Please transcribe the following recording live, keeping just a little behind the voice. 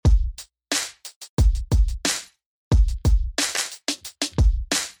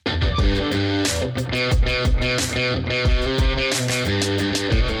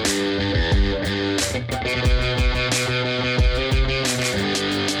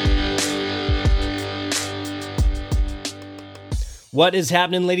What is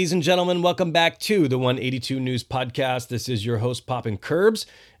happening, ladies and gentlemen? Welcome back to the 182 News Podcast. This is your host, Poppin' Curbs,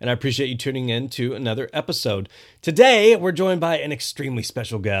 and I appreciate you tuning in to another episode. Today, we're joined by an extremely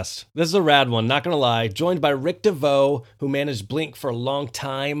special guest. This is a rad one, not gonna lie. Joined by Rick DeVoe, who managed Blink for a long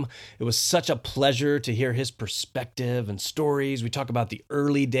time. It was such a pleasure to hear his perspective and stories. We talk about the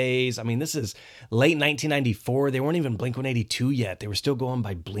early days. I mean, this is late 1994. They weren't even Blink-182 yet. They were still going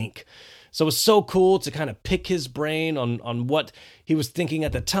by Blink. So it was so cool to kind of pick his brain on what he was thinking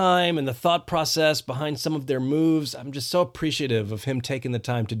at the time and the thought process behind some of their moves. I'm just so appreciative of him taking the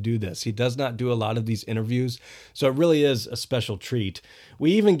time to do this. He does not do a lot of these interviews, so it really is a special treat.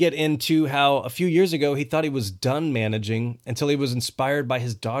 We even get into how a few years ago he thought he was done managing until he was inspired by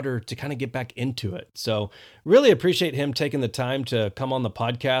his daughter to kind of get back into it. So really appreciate him taking the time to come on the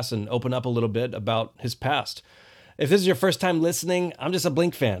podcast and open up a little bit about his past. If this is your first time listening, I'm just a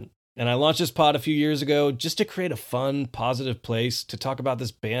Blink fan. And I launched this pod a few years ago just to create a fun, positive place to talk about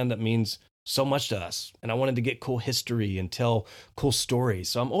this band that means so much to us. And I wanted to get cool history and tell cool stories.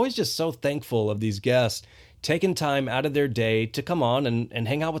 So I'm always just so thankful of these guests taking time out of their day to come on and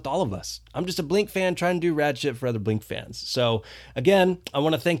hang out with all of us. I'm just a Blink fan trying to do rad shit for other Blink fans. So again, I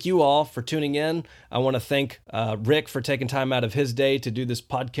want to thank you all for tuning in. I want to thank Rick for taking time out of his day to do this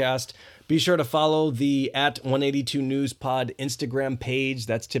podcast. Be sure to follow the @182 News Pod Instagram page.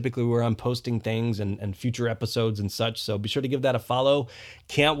 That's typically where I'm posting things and future episodes and such. So be sure to give that a follow.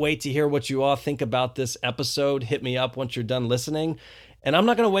 Can't wait to hear what you all think about this episode. Hit me up once you're done listening. And I'm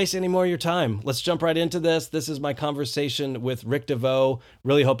not going to waste any more of your time. Let's jump right into this. This is my conversation with Rick DeVoe.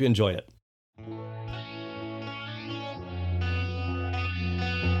 Really hope you enjoy it.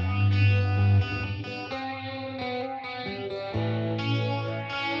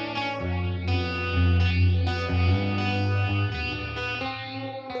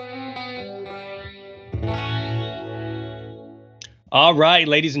 All right,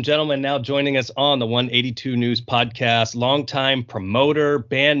 ladies and gentlemen, now joining us on the 182 News Podcast, longtime promoter,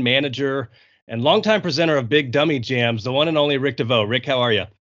 band manager, and longtime presenter of Big Dummy Jams, the one and only Rick DeVoe. Rick, how are you?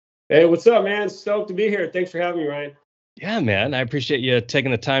 Hey, what's up, man? Stoked to be here. Thanks for having me, Ryan. Yeah, man, I appreciate you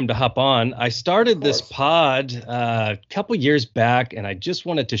taking the time to hop on. I started this pod a couple years back, and I just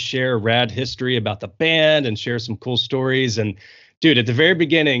wanted to share rad history about the band and share some cool stories. And dude, at the very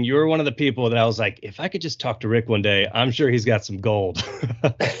beginning, you were one of the people that I was like, if I could just talk to Rick one day, I'm sure he's got some gold.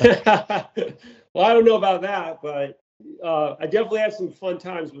 Well, I don't know about that, but I definitely had some fun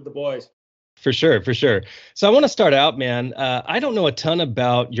times with the boys. For sure, for sure. So I want to start out, man. I don't know a ton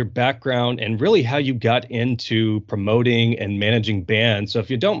about your background and really how you got into promoting and managing bands. So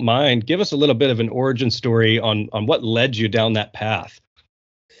if you don't mind, give us a little bit of an origin story on what led you down that path.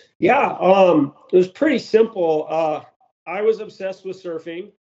 Yeah, it was pretty simple. I was obsessed with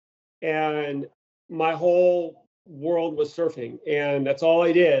surfing, and my whole world was surfing, and that's all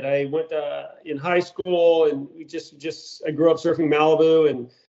I did. I went in high school, and we just I grew up surfing Malibu,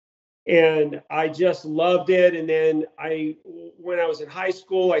 and I just loved it. And then when I was in high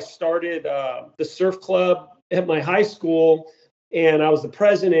school, I started the surf club at my high school, and I was the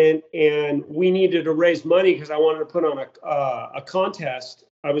president. And we needed to raise money because I wanted to put on a contest.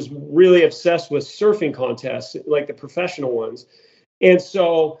 I was really obsessed with surfing contests, like the professional ones. And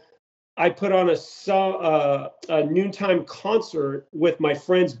so I put on a noontime concert with my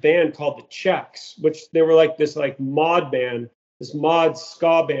friend's band called the Czechs, which they were like this like mod band, this mod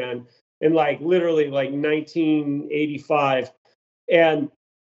ska band, in like literally like 1985. And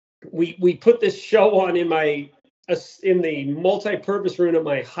we put this show on in the multi-purpose room at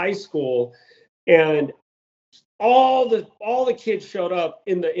my high school, and all the kids showed up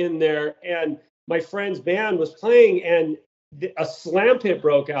in there, and my friend's band was playing, and a slam pit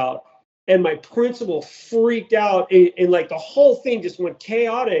broke out, and my principal freaked out, and like the whole thing just went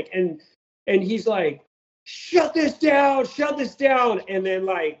chaotic, and he's like, shut this down. And then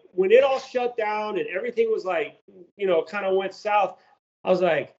like when it all shut down and everything was like, kind of went south, I was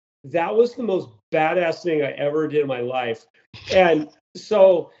like, that was the most badass thing I ever did in my life. And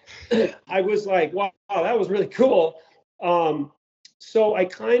so I was like, wow, that was really cool. So I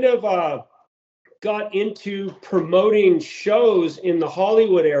kind of got into promoting shows in the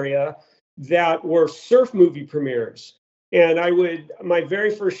Hollywood area that were surf movie premieres. And my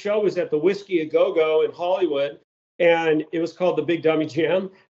very first show was at the Whiskey A Go-Go in Hollywood, and it was called the Big Dummy Jam.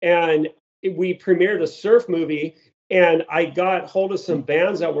 And we premiered a surf movie, and I got hold of some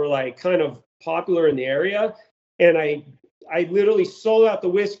bands that were like kind of popular in the area. And I I literally sold out the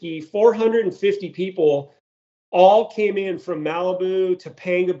whiskey. 450 people all came in from Malibu,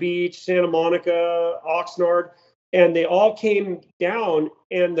 Topanga Beach, Santa Monica, Oxnard, and they all came down.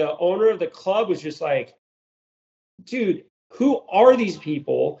 And the owner of the club was just like, dude, who are these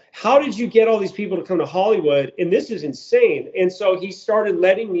people? How did you get all these people to come to Hollywood? And this is insane. And so he started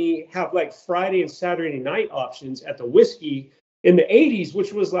letting me have like Friday and Saturday night options at the whiskey in the 80s,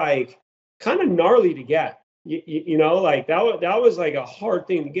 which was like kind of gnarly to get. You know, like that was like a hard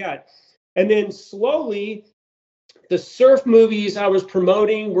thing to get. And then slowly, the surf movies I was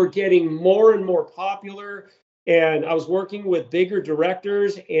promoting were getting more and more popular. And I was working with bigger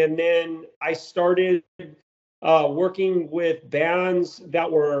directors. And then I started working with bands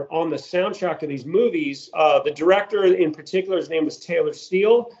that were on the soundtrack of these movies. The director in particular, his name was Taylor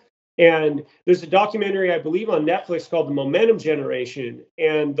Steele. And there's a documentary, I believe, on Netflix called The Momentum Generation.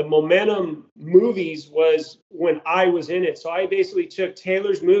 And the Momentum movies was when I was in it. So I basically took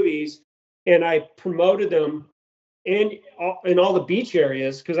Taylor's movies and I promoted them in all the beach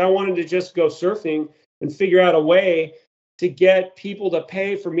areas because I wanted to just go surfing and figure out a way to get people to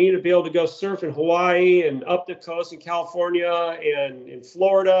pay for me to be able to go surf in Hawaii and up the coast in California and in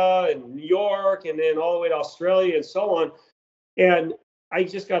Florida and New York and then all the way to Australia and so on. And I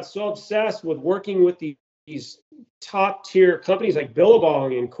just got so obsessed with working with these top tier companies like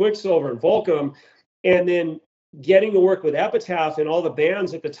Billabong and Quicksilver and Volcom, and then getting to work with Epitaph and all the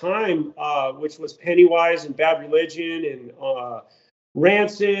bands at the time, which was Pennywise and Bad Religion and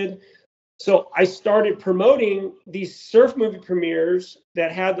Rancid. So I started promoting these surf movie premieres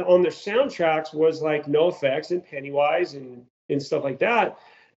that had on their soundtracks was like NoFX and Pennywise and stuff like that.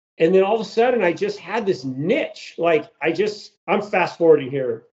 And then all of a sudden I just had this niche. Like I'm fast forwarding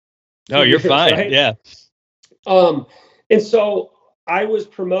here. Oh, you're fine. Right? Yeah. And so I was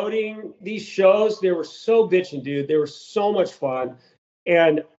promoting these shows. They were so bitching, dude. They were so much fun.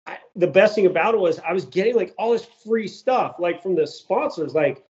 And the best thing about it was I was getting like all this free stuff, like from the sponsors,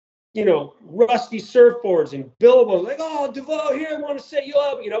 like, you know, Rusty Surfboards and Billabong, like, oh, DeVoe, here, I want to set you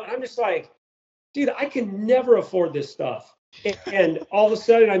up. You know, I'm just like, dude, I can never afford this stuff. And all of a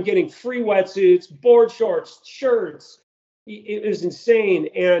sudden I'm getting free wetsuits, board shorts, shirts. It was insane.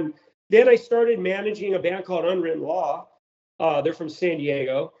 And then I started managing a band called Unwritten Law. They're from San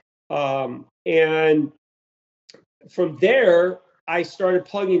Diego. And from there, I started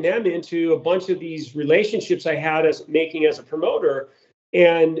plugging them into a bunch of these relationships I had as a promoter.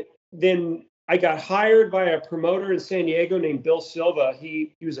 And then I got hired by a promoter in San Diego named Bill Silva.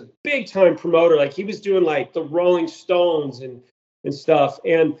 He was a big time promoter. Like he was doing like the Rolling Stones and stuff.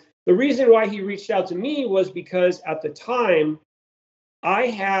 And the reason why he reached out to me was because at the time I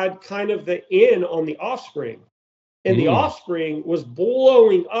had kind of the in on The Offspring, and The Offspring was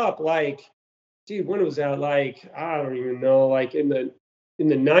blowing up. Like, dude, when was that? Like, I don't even know, like in the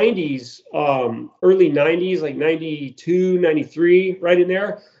 90s, early 90s, like 92, 93, right in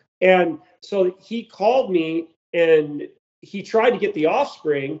there. And so he called me and he tried to get The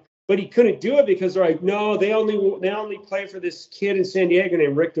Offspring, but he couldn't do it because they're like, no, they only play for this kid in San Diego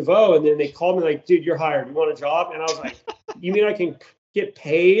named Rick DeVoe. And then they called me like, dude, you're hired. You want a job? And I was like, you mean I can get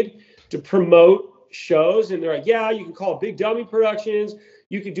paid to promote shows? And they're like, yeah, you can call Big Dummy Productions.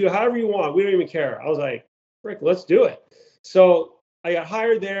 You can do however you want. We don't even care. I was like, Rick, let's do it. So I got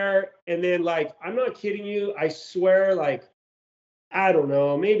hired there. And then, like, I'm not kidding you, I swear, like, I don't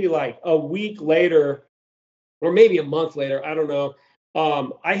know, maybe like a week later or maybe a month later, I don't know.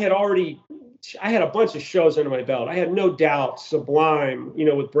 I had a bunch of shows under my belt. I had No Doubt, Sublime, you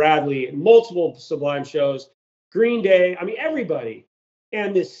know, with Bradley, multiple Sublime shows, Green Day, I mean, everybody.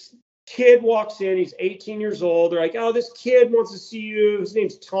 And this kid walks in, he's 18 years old. They're like, oh, this kid wants to see you. His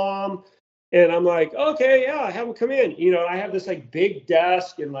name's Tom. And I'm like, okay, yeah, have him come in. You know, I have this like big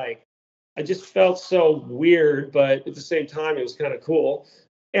desk and like, I just felt so weird, but at the same time, it was kind of cool.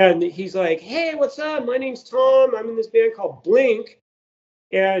 And he's like, hey, what's up? My name's Tom. I'm in this band called Blink.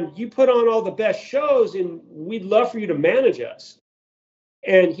 And you put on all the best shows and we'd love for you to manage us.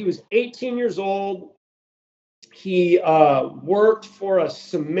 And he was 18 years old. He worked for a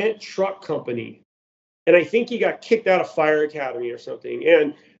cement truck company. And I think he got kicked out of Fire Academy or something.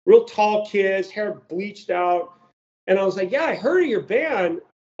 And real tall kids, hair bleached out. And I was like, yeah, I heard of your band.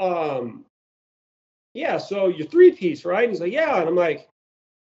 Yeah, so you're 3-piece, right? And he's like, yeah. And I'm like,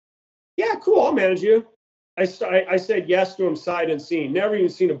 yeah, cool, I'll manage you. I said yes to him sight unseen. Never even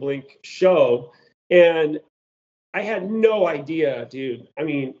seen a Blink show. And I had no idea, dude. I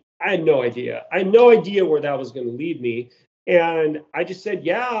mean, I had no idea. I had no idea where that was going to lead me. And I just said,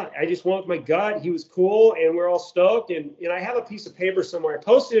 yeah, I just went with my gut. He was cool, and we're all stoked. And I have a piece of paper somewhere. I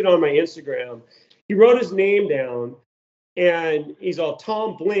posted it on my Instagram. He wrote his name down. and he's all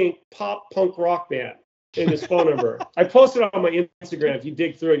Tom Blink pop punk rock band in his phone number. I posted it on my Instagram. If you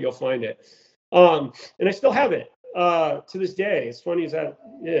dig through it, you'll find it. And I still have it to this day. As funny as that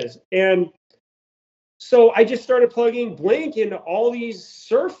is. And so I just started plugging Blink into all these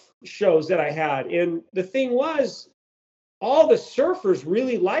surf shows that I had. And the thing was, all the surfers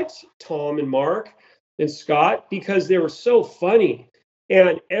really liked Tom and Mark and Scott because they were so funny.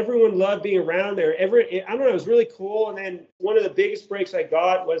 And everyone loved being around there. I don't know, it was really cool. And then one of the biggest breaks I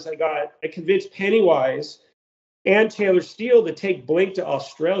got was I convinced Pennywise and Taylor Steele to take Blink to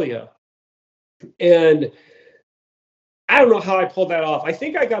Australia. And I don't know how I pulled that off. I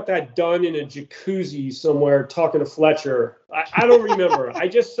think I got that done in a jacuzzi somewhere talking to Fletcher. I don't remember. I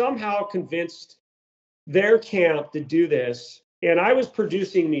just somehow convinced their camp to do this. And I was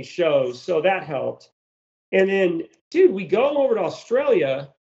producing these shows, so that helped. And then, dude, we go over to Australia.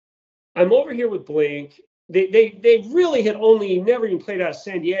 I'm over here with Blink. They really had only never even played out of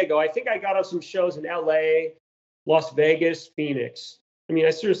San Diego. I think I got on some shows in LA, Las Vegas, Phoenix. I mean,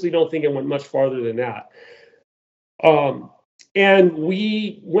 I seriously don't think it went much farther than that. And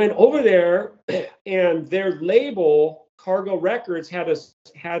we went over there, and their label, Cargo Records, had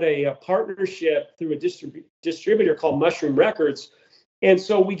a partnership through a distributor called Mushroom Records. And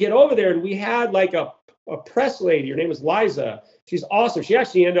so we get over there, and we had like a press lady. Her name was Liza. She's awesome. She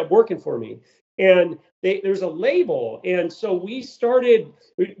actually ended up working for me. And there's a label. And so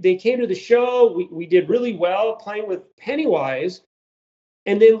they came to the show. We did really well playing with Pennywise.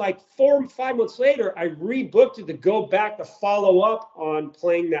 And then like 4 or 5 months later, I rebooked it to go back to follow up on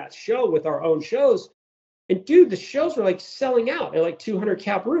playing that show with our own shows. And dude, the shows were like selling out at like 200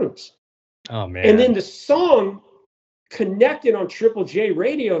 cap rooms. Oh, man. And then the song connected on Triple J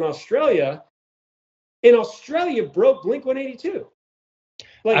radio in Australia. In Australia, broke Blink-182.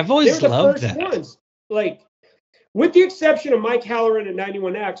 Like, I've always loved that. Ones. Like, with the exception of Mike Halloran at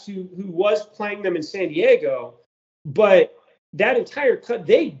 91X, who was playing them in San Diego, but that entire cut,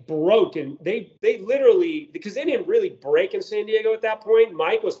 they broke, and they literally, because they didn't really break in San Diego at that point.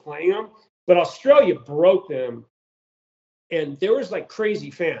 Mike was playing them, but Australia broke them, and there was like crazy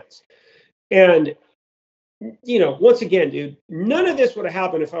fans. And you know, once again, dude, none of this would have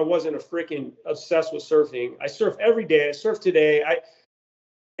happened if I wasn't a freaking obsessed with surfing. I surf every day. I surf today.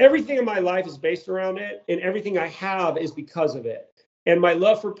 Everything in my life is based around it, and everything I have is because of it. And my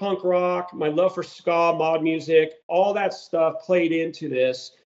love for punk rock, my love for ska, mod music, all that stuff played into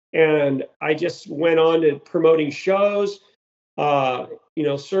this. And I just went on to promoting shows,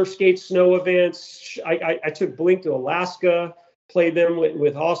 surf, skate, snow events. I took Blink to Alaska, played them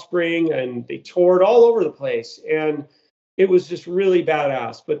with Offspring, and they toured all over the place. And it was just really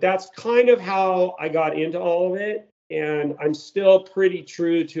badass. But that's kind of how I got into all of it. And I'm still pretty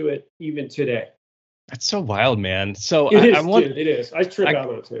true to it even today. That's so wild, man. So it is. I trip out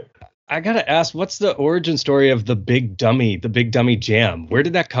on it too. I got to ask, what's the origin story of the Big Dummy Jam? Where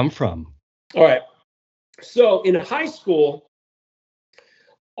did that come from? All right. So in high school,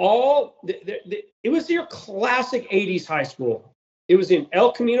 it was your classic 80s high school. It was in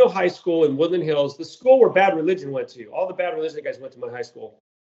El Camino High School in Woodland Hills, the school where Bad Religion went to. All the Bad Religion guys went to my high school.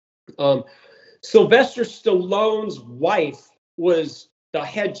 Sylvester Stallone's wife was the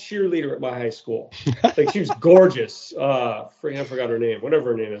head cheerleader at my high school. Like, she was gorgeous. I forgot her name, whatever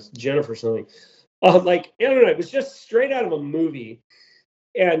her name is, Jennifer something. I don't know. It was just straight out of a movie.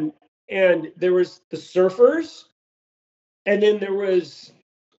 And there was the Surfers, and then there was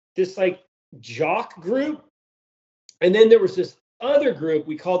this like jock group, and then there was this other group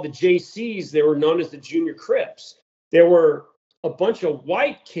we called the JCs. They were known as the Junior Crips. There were a bunch of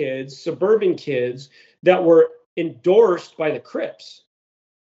white kids, suburban kids, that were endorsed by the Crips.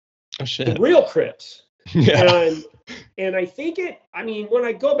 Oh, shit. The real Crips. Yeah. And I think when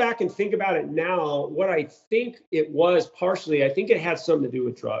I go back and think about it now, what I think it was partially, I think it had something to do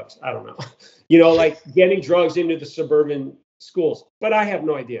with drugs. I don't know. Like getting drugs into the suburban schools. But I have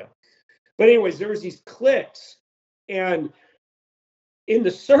no idea. But anyways, there was these cliques. And in the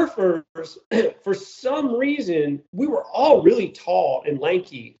Surfers, for some reason, we were all really tall and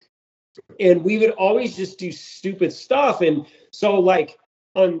lanky. And we would always just do stupid stuff. And so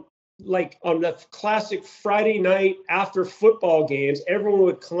on the classic Friday night after football games, everyone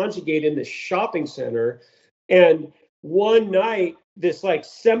would conjugate in this shopping center. And one night, this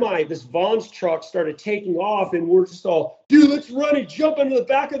Vaughn's truck started taking off, and we're just all, dude, let's run and jump into the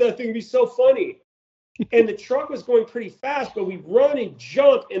back of that thing. It'd be so funny. And the truck was going pretty fast, but we run and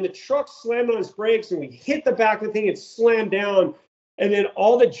jump, and the truck slammed on its brakes, and we hit the back of the thing and slammed down. And then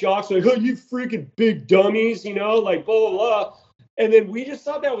all the jocks were like, oh, you freaking big dummies, like blah, blah, blah. And then we just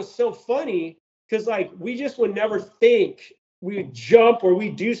thought that was so funny, because like we just would never think. We would jump or we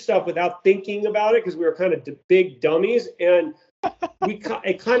do stuff without thinking about it because we were kind of big dummies, and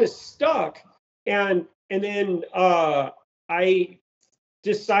it kind of stuck. And then I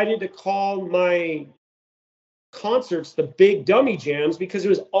decided to call my concerts the Big Dummy Jams, because it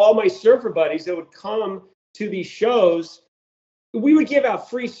was all my surfer buddies that would come to these shows. We would give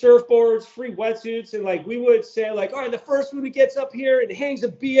out free surfboards, free wetsuits, and like we would say like, all right, the first one who gets up here and hangs a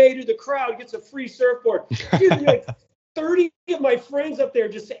BA to the crowd gets a free surfboard. Dude, like 30 of my friends up there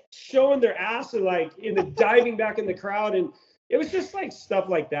just showing their ass and like in the diving back in the crowd. And it was just like stuff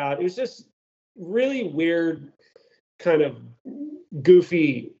like that. It was just really weird, kind of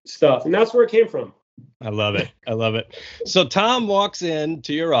goofy stuff. And that's where it came from. I love it. I love it. So Tom walks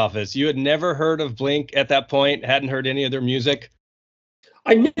into your office. You had never heard of Blink at that point, hadn't heard any of their music?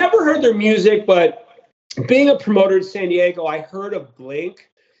 I never heard their music, but being a promoter in San Diego, I heard of Blink.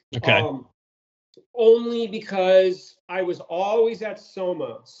 Okay. Only because I was always at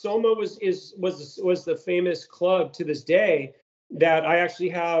Soma. Soma was the famous club to this day that I actually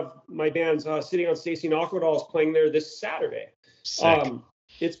have my bands Sitting on Stacy and Aqua Dolls playing there this Saturday. Sick.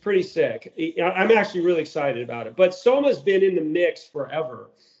 It's pretty sick. I'm actually really excited about it. But Soma's been in the mix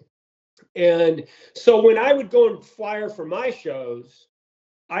forever. And so when I would go and flyer for my shows,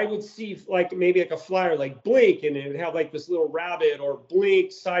 I would see like maybe like a flyer like Blink, and it would have like this little rabbit, or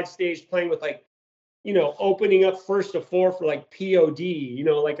Blink side stage playing with like, you know, opening up First to Four for like POD, you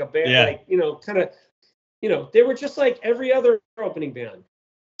know, like a band, like, you know, kind of, you know, they were just like every other opening band.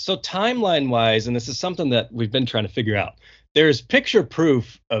 So timeline wise, and this is something that we've been trying to figure out, there's picture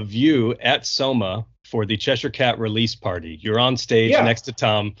proof of you at Soma for the Cheshire Cat release party. You're on stage next to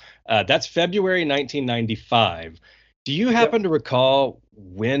Tom. That's February 1995. Do you happen to recall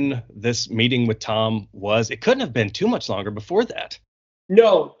when this meeting with Tom was? It couldn't have been too much longer before that.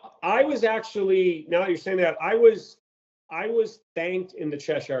 No, I was actually, now that you're saying that, I was thanked in the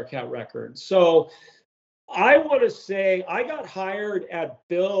Cheshire Cat record. So I want to say I got hired at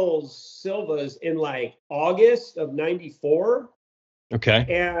Bill Silva's in like August of 94. Okay.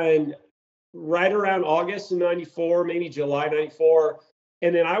 And right around August of 94, maybe July 94.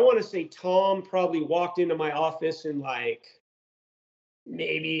 And then I want to say Tom probably walked into my office in like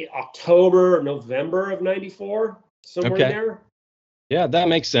maybe October or November of 94, somewhere in there. Yeah, that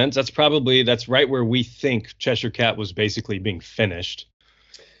makes sense. That's right where we think Cheshire Cat was basically being finished.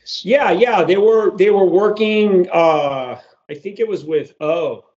 Yeah. They were working. I think it was with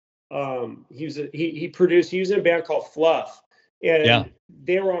he produced. He was in a band called Fluff, and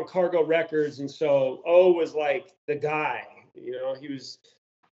they were on Cargo Records, and so O was like the guy. You know, he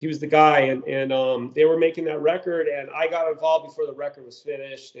was the guy, and they were making that record, and I got involved before the record was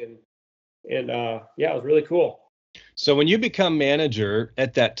finished, and it was really cool. So when you become manager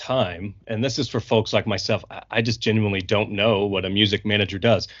at that time, and this is for folks like myself, I just genuinely don't know what a music manager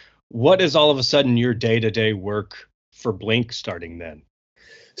does. What is all of a sudden your day-to-day work for Blink starting then?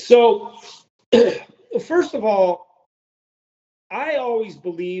 So first of all, I always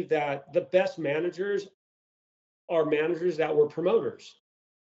believe that the best managers are managers that were promoters,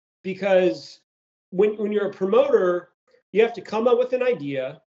 because when you're a promoter, you have to come up with an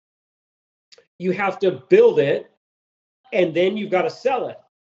idea, you have to build it, and then you've got to sell it,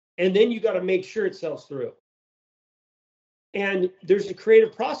 and then you got to make sure it sells through. And there's a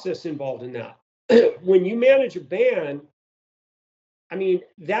creative process involved in that. When you manage a band, I mean,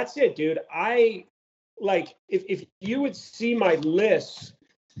 that's it, dude. I like, if you would see my lists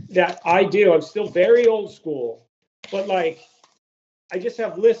that I do, I'm still very old school, but like, I just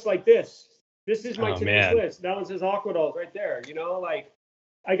have lists like this. This is my typical list. That one says Aqua Dolls right there. You know, like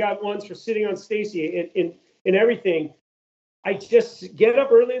I got ones for Sitting on Stacy and everything. I just get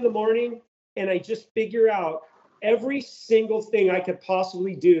up early in the morning and I just figure out every single thing I could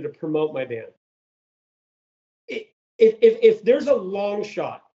possibly do to promote my band. If there's a long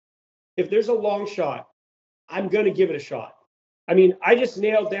shot, I'm going to give it a shot. I mean, I just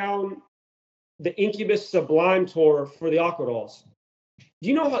nailed down the Incubus Sublime tour for the Aqua Dolls. Do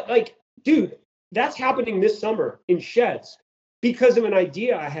you know how, like, dude, that's happening this summer in Sheds because of an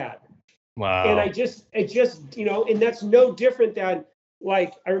idea I had. Wow. And it just, you know, and that's no different than,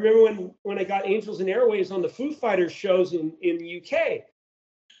 like, I remember when I got Angels and Airwaves on the Foo Fighters shows in the UK.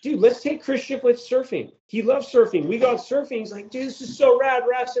 Dude, let's take Chris Shiflett surfing. He loves surfing. We got surfing. He's like, dude, this is so rad.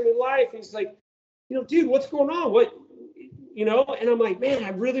 Rats in life. And he's like, you know, dude, what's going on? What, you know? And I'm like, man, I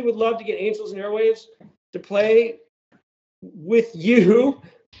really would love to get Angels and Airwaves to play with you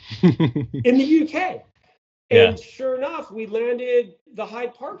in the UK. And sure enough, we landed the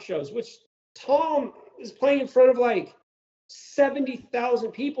Hyde Park shows, which Tom is playing in front of like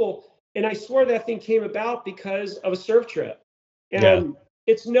 70,000 people. And I swear that thing came about because of a surf trip. Yeah. And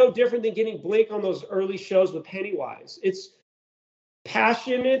it's no different than getting Blink on those early shows with Pennywise. It's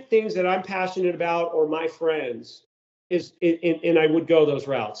passionate things that I'm passionate about, or my friends, and I would go those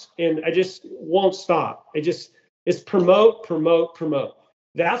routes. And I just won't stop. It's promote, promote, promote.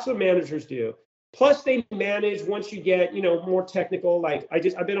 That's what managers do. Plus they manage once you get, more technical. Like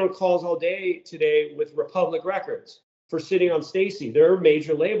I've been on calls all day today with Republic Records for sitting on Stacy. They're a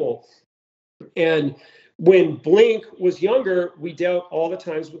major label. And when Blink was younger, we dealt all the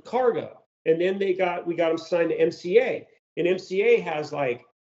times with Cargo. And then we got them signed to MCA. And MCA has like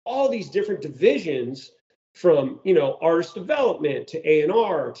all these different divisions from, artist development to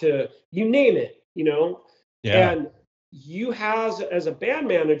A&R to you name it, Yeah. And you as a band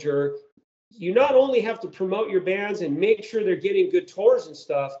manager, you not only have to promote your bands and make sure they're getting good tours and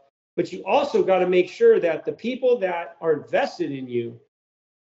stuff, but you also got to make sure that the people that are invested in you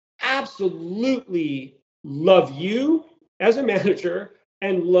absolutely love you as a manager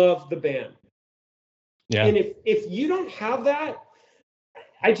and love the band. Yeah. And if you don't have that,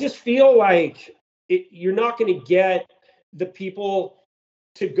 I just feel like you're not going to get the people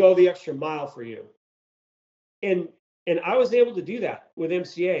to go the extra mile for you. And I was able to do that with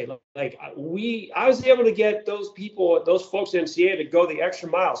MCA. I was able to get those folks at MCA to go the extra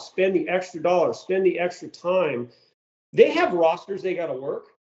mile, spend the extra dollars, spend the extra time. They have rosters they got to work,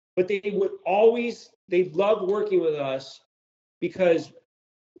 but they loved working with us because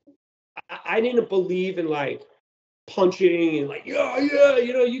I didn't believe in like punching and like, yeah,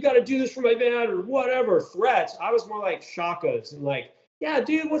 you got to do this for my band or whatever, threats. I was more like shakas and like, yeah,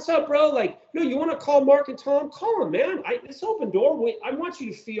 dude, what's up, bro? Like, you want to call Mark and Tom? Call them, man. It's open door. I want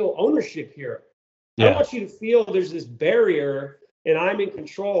you to feel ownership here. Yeah. I want you to feel there's this barrier and I'm in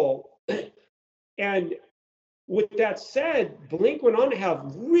control. And with that said, Blink went on to have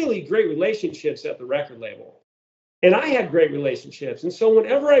really great relationships at the record label. And I had great relationships. And so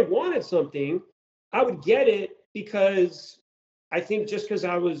whenever I wanted something, I would get it because I think just because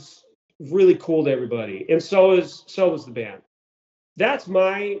I was really cool to everybody. And so was the band. That's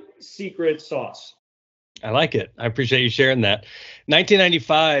my secret sauce. I like it. I appreciate you sharing that.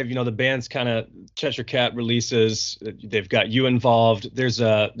 1995, the band's kind of Cheshire Cat releases. They've got you involved. There's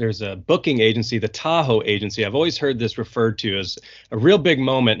a booking agency, the Tahoe Agency. I've always heard this referred to as a real big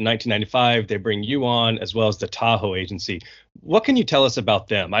moment in 1995. They bring you on as well as the Tahoe Agency. What can you tell us about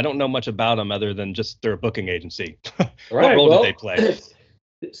them? I don't know much about them other than just they're a booking agency. What role do they play?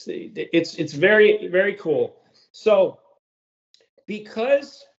 It's very, very cool. So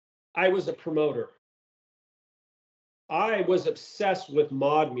because I was a promoter, I was obsessed with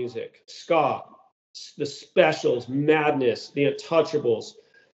mod music, ska, the Specials, Madness, the Untouchables,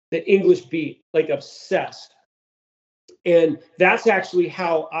 the English beat, like obsessed. And that's actually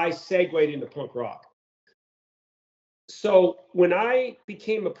how I segued into punk rock. So when I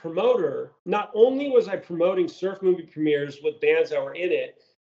became a promoter, not only was I promoting surf movie premieres with bands that were in it,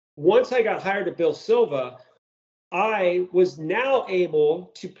 once I got hired at Bill Silva, I was now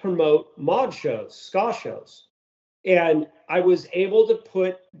able to promote mod shows, ska shows. And I was able to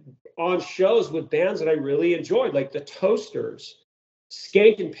put on shows with bands that I really enjoyed, like the Toasters,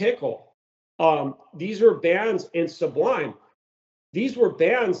 Skank and Pickle. These were bands in Sublime. These were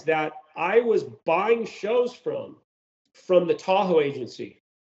bands that I was buying shows from the Tahoe Agency.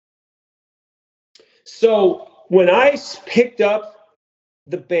 So when I picked up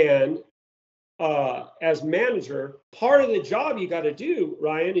the band as manager, part of the job you got to do,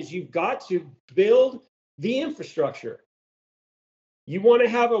 Ryan, is you've got to build the infrastructure. You want to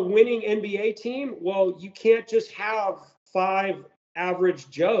have a winning NBA team? Well, you can't just have 5 average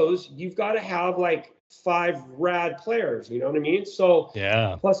Joes. You've got to have like 5 rad players. You know what I mean? So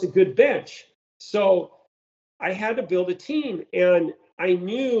yeah, plus a good bench. So I had to build a team, and I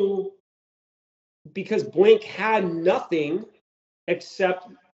knew because Blink had nothing except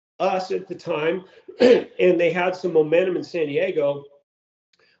us at the time, and they had some momentum in San Diego.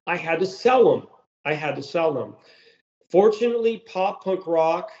 I had to sell them. Fortunately, pop punk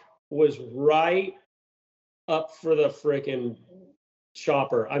rock was right up for the freaking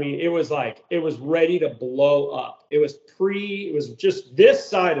chopper. I mean, it was ready to blow up. It was just this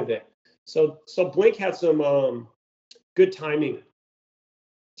side of it. So Blink had some good timing.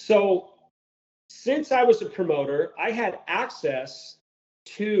 So since I was a promoter, I had access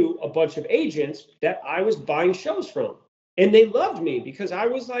to a bunch of agents that I was buying shows from. And they loved me because I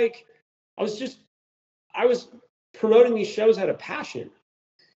was promoting these shows out of passion.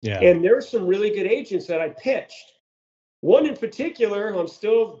 Yeah. And there were some really good agents that I pitched. One in particular, who I'm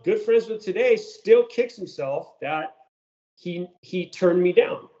still good friends with today, still kicks himself that he turned me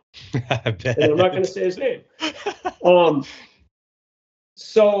down. I bet. And I'm not going to say his name. Um,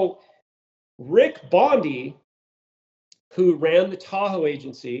 so Rick Bondi, who ran the Tahoe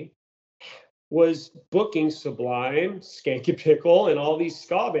agency, was booking Sublime, Skanky Pickle, and all these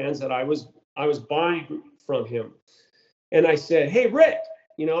ska bands that I was buying from him. And I said, "Hey, Rick,"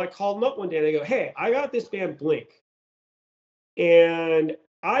 I called him up one day and I go, "Hey, I got this band Blink, and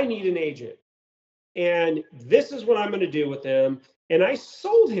I need an agent, and this is what I'm going to do with them." And I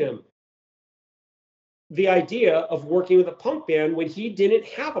sold him the idea of working with a punk band when he didn't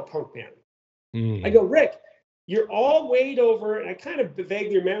have a punk band. I go, "Rick, you're all weighed over," and I kind of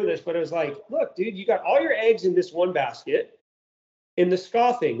vaguely remember this, but I was like, "Look, dude, you got all your eggs in this one basket in the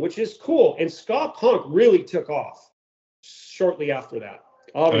ska thing," which is cool. And ska punk really took off shortly after that,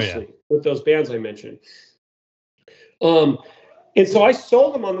 obviously, with those bands I mentioned. And so I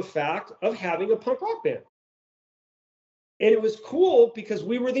sold him on the fact of having a punk rock band. And it was cool because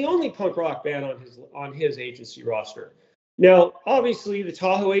we were the only punk rock band on his agency roster. Now, obviously, the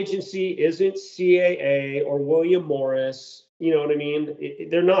Tahoe agency isn't CAA or William Morris. You know what I mean?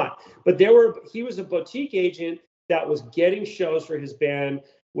 They're not. But he was a boutique agent that was getting shows for his band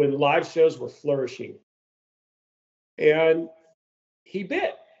when live shows were flourishing. And he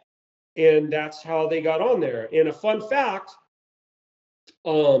bit. And that's how they got on there. And a fun fact,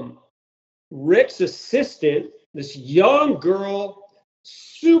 Rick's assistant, this young girl,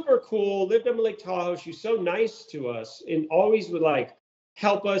 super cool, lived up in Lake Tahoe. She was so nice to us and always would like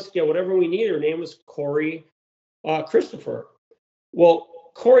help us get whatever we needed. Her name was Corey Christopher.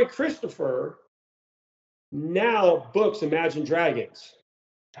 Well, Corey Christopher now books Imagine Dragons.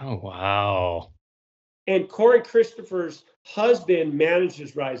 Oh, wow. And Corey Christopher's husband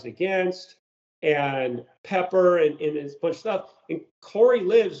manages Rise Against and Pepper and a bunch of stuff. And Corey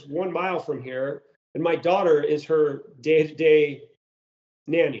lives 1 mile from here. And my daughter is her day-to-day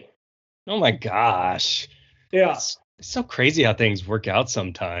nanny. Oh my gosh. Yeah. It's so crazy how things work out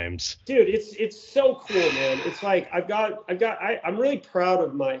sometimes. Dude, it's so cool, man. It's like I'm really proud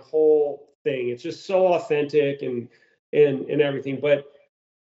of my whole thing. It's just so authentic and everything. But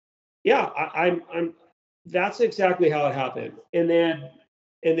yeah, I'm that's exactly how it happened. And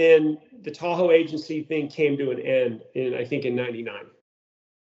then the Tahoe agency thing came to an end I think in 99.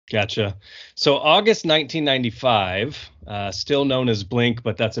 Gotcha. So August 1995, still known as Blink,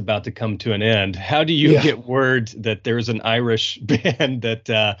 but that's about to come to an end. How do you get word that there's an Irish band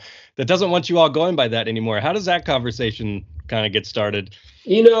that doesn't want you all going by that anymore? How does that conversation kind of get started?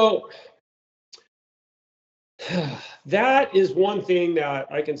 That is one thing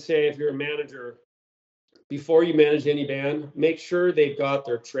that I can say if you're a manager, before you manage any band, make sure they've got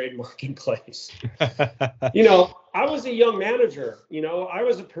their trademark in place. I was a young manager, I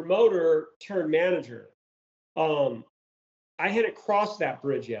was a promoter turned manager. I hadn't crossed that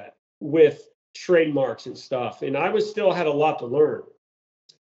bridge yet with trademarks and stuff. And I still had a lot to learn.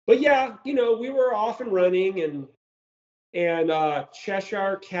 But yeah, we were off and running and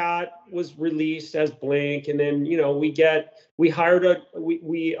Cheshire Cat was released as Blink. And then, we hired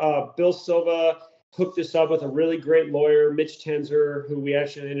Bill Silva hooked us up with a really great lawyer, Mitch Tenzer, who we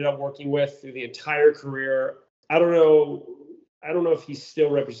actually ended up working with through the entire career. I don't know if he still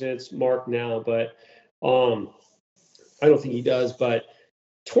represents Mark now, but I don't think he does. But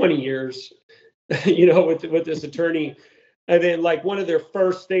 20 years, with this attorney, and then like one of their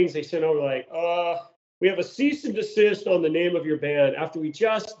first things they sent over, like, we have a cease and desist on the name of your band after we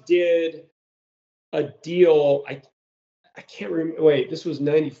just did a deal. I can't remember. Wait, this was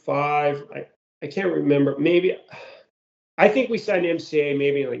 95. I can't remember. Maybe I think we signed MCA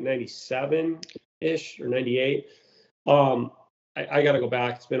maybe in like 97-ish or 98. I got to go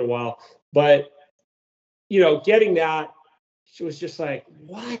back. It's been a while. But, getting that, it was just like,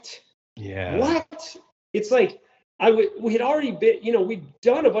 what? Yeah. What? It's like we had already been, we'd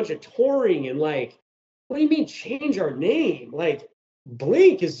done a bunch of touring and like, what do you mean change our name? Like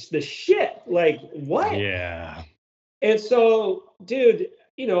Blink is the shit. Like what? Yeah. And so, dude,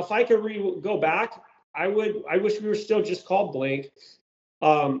 if I could go back, I would. I wish we were still just called Blink.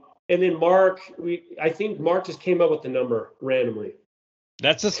 And then Mark, I think Mark just came up with the number randomly.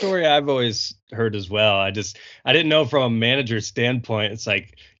 That's a story I've always heard as well. I didn't know from a manager's standpoint. It's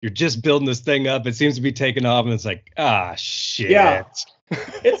like you're just building this thing up. It seems to be taking off, and it's like, shit. Yeah,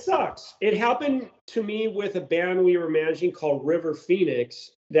 it sucks. It happened to me with a band we were managing called River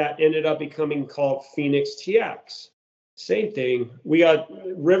Phoenix that ended up becoming called Phoenix TX. Same thing. We got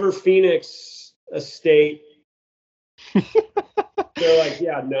River Phoenix Estate. They're like,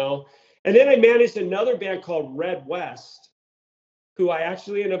 yeah, no. And then I managed another band called Red West. who I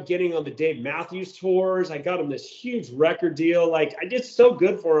actually ended up getting on the Dave Matthews tours. I got him this huge record deal. Like, I did so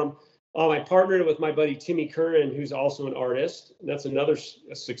good for him. I partnered with my buddy Timmy Curran, who's also an artist. That's another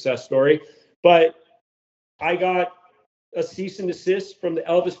success story. But I got a cease and desist from the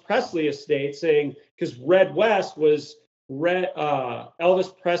Elvis Presley estate saying, because Red West was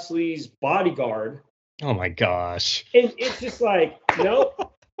Elvis Presley's bodyguard. Oh my gosh. And it's just like,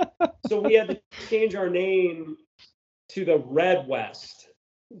 nope. So we had to change our name to the Red West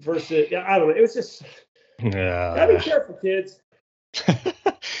versus, I don't know. It was just, gotta be careful, kids.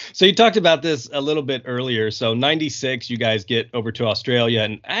 So you talked about this a little bit earlier. So 96, you guys get over to Australia.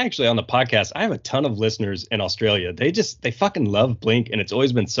 And actually on the podcast, I have a ton of listeners in Australia. They fucking love Blink. And it's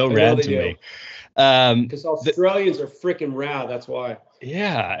always been so rad to me. Because Australians are freaking rad. That's why.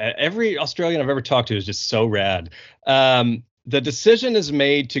 Yeah. Every Australian I've ever talked to is just so rad. The decision is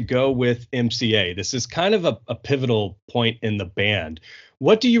made to go with MCA. This is kind of a pivotal point in the band.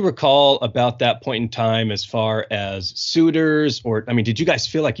 What do you recall about that point in time as far as suitors, or, I mean, did you guys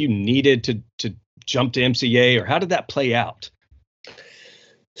feel like you needed to jump to MCA, or how did that play out?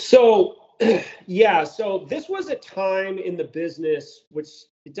 So, yeah, so this was a time in the business, which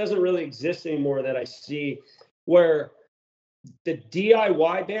it doesn't really exist anymore, that I see, where the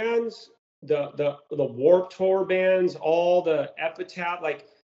DIY bands, the Warped Tour bands, all the Epitaph, like,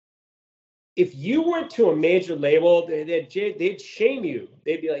 if you went to a major label, they'd shame you.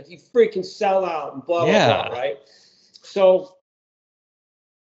 They'd be like, you freaking sell out and blah, blah, blah, right? So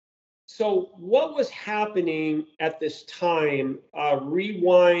what was happening at this time,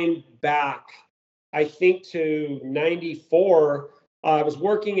 rewind back, I think to 94, I was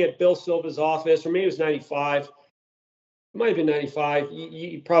working at Bill Silva's office, or maybe it was 95. It might have been 95.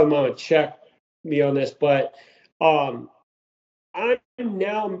 You probably want to check me on this, but I'm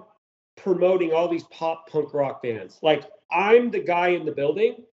now promoting all these pop punk rock bands. Like, I'm the guy in the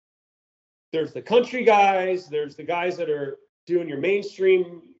building. There's the country guys, there's the guys that are doing your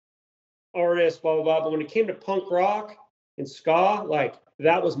mainstream artists, blah, blah, blah. But when it came to punk rock and ska, like,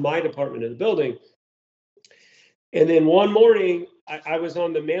 that was my department in the building. And then one morning, I was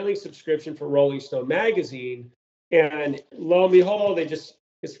on the mailing subscription for Rolling Stone magazine, and lo and behold, they just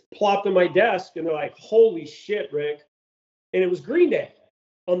plopped on my desk, and they're like, holy shit, Rick. And it was Green Day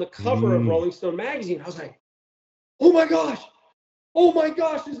on the cover of Rolling Stone magazine. I was like, oh my gosh,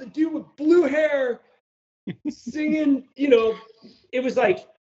 there's a dude with blue hair singing, it was like,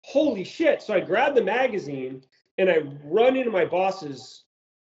 holy shit. So I grabbed the magazine and I run into my boss's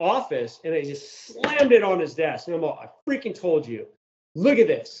office and I just slammed it on his desk. And I'm all, I freaking told you, look at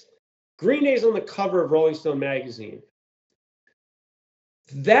this. Green Day's on the cover of Rolling Stone magazine.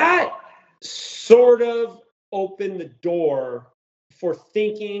 That sort of opened the door for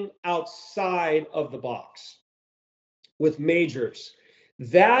thinking outside of the box with majors.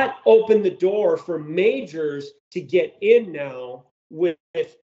 That opened the door for majors to get in now with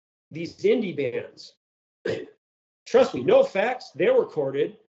these indie bands. Trust me, NoFX, they were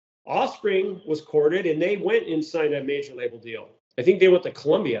courted. Offspring was courted, and they went and signed a major label deal. I think they went to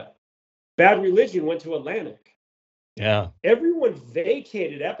Columbia. Bad Religion went to Atlantic. Yeah. Everyone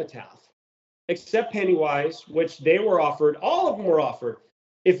vacated Epitaph, except Pennywise, which they were offered. All of them were offered.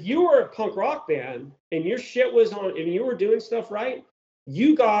 If you were a punk rock band and your shit was on, and you were doing stuff right,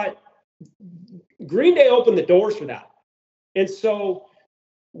 you got Green Day opened the doors for that. And so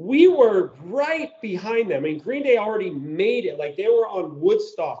we were right behind them. I mean, Green Day already made it. Like, they were on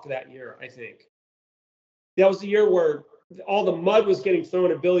Woodstock that year, I think. That was the year where all the mud was getting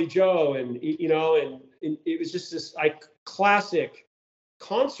thrown at Billy Joe, and it was just this classic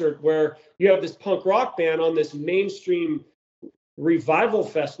concert where you have this punk rock band on this mainstream revival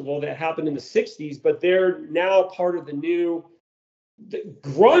festival that happened in the 60s, but they're now part of the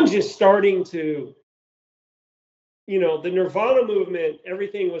grunge is starting to, the Nirvana movement,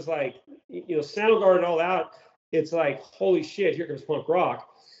 everything was like, Soundgarden and all that. It's like, holy shit, here comes punk rock.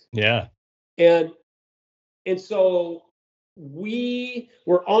 Yeah. And so we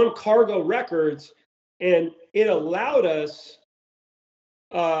were on Cargo Records, and it allowed us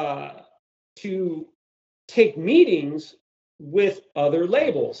to take meetings with other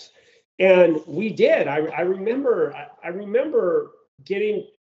labels, and we did. I remember getting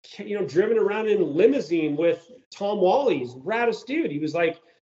driven around in a limousine with Tom Wally's raddest dude. He was like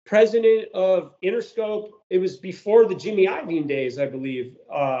president of Interscope. It was before the Jimmy Iovine days, I believe.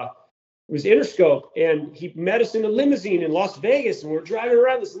 It was Interscope, and he met us in a limousine in Las Vegas, and we're driving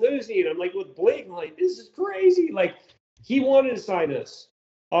around this limousine. I'm like with Blake, I'm like, this is crazy. Like, he wanted to sign us.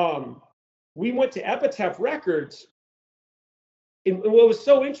 We went to Epitaph Records, and what was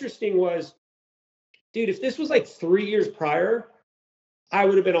so interesting was, dude, if this was like 3 years prior, I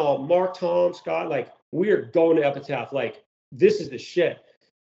would have been all Mark, Tom, Scott, like, we are going to Epitaph. Like, this is the shit.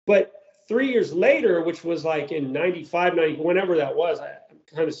 But 3 years later, which was like in 95, 90, whenever that was, I'm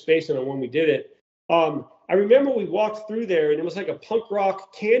kind of spacing on when we did it. I remember we walked through there and it was like a punk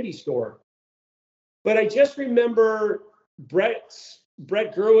rock candy store. But I just remember Brett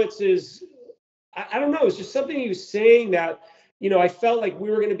Gerwitz's, I don't know, it was just something he was saying that, I felt like we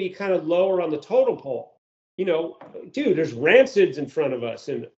were going to be kind of lower on the totem pole. Dude, there's Rancids in front of us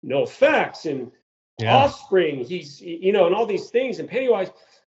and NoFX and Offspring, he's, and all these things, and Pennywise.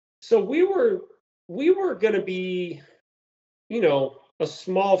 So we were going to be, a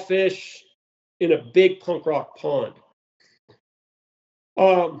small fish in a big punk rock pond.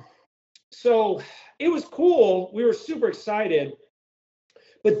 So it was cool. We were super excited.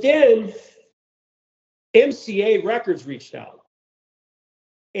 But then MCA Records reached out.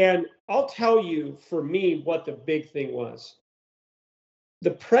 And I'll tell you, for me, what the big thing was.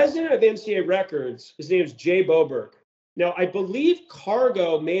 The president of MCA Records, his name is Jay Boberg. Now, I believe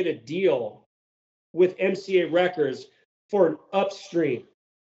Cargo made a deal with MCA Records for an upstream.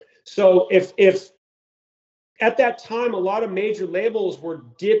 So if at that time, a lot of major labels were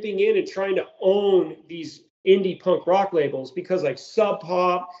dipping in and trying to own these indie punk rock labels, because like Sub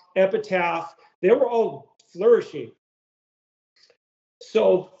Pop, Epitaph, they were all flourishing.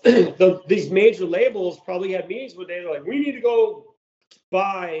 So these major labels probably had meetings where they were like, we need to go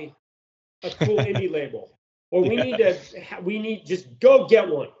buy a cool indie label, or we need just go get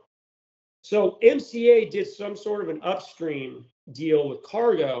one. So MCA did some sort of an upstream deal with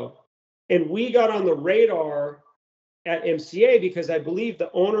Cargo, and we got on the radar at MCA because I believe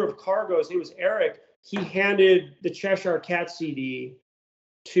the owner of Cargo, his name was Eric, he handed the Cheshire Cat CD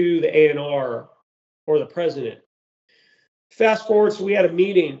to the A&R or the president. Fast forward, so we had a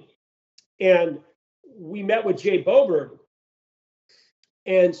meeting and we met with Jay Boberg.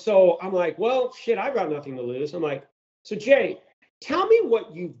 And so I'm like, well, shit, I've got nothing to lose. I'm like, so Jay, tell me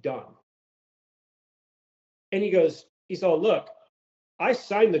what you've done. And he's all, look, I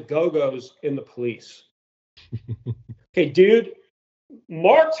signed the Go-Go's in the Police. Okay, dude,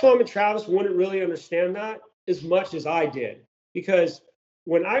 Mark, Tom, and Travis wouldn't really understand that as much as I did. Because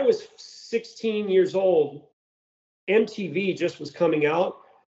when I was 16 years old, MTV just was coming out.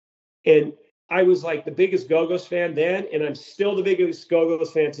 And I was like the biggest Go-Go's fan then, and I'm still the biggest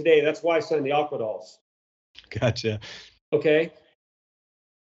Go-Go's fan today. That's why I signed the Aqua Dolls. Gotcha. Okay.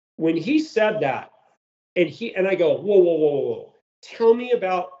 When he said that, and I go, whoa. Tell me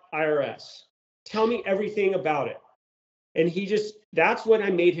about IRS. Tell me everything about it. And that's what I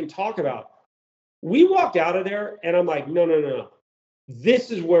made him talk about. We walked out of there and I'm like, no.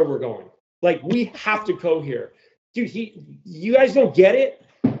 This is where we're going. Like, we have to go here. Dude, you guys don't get it,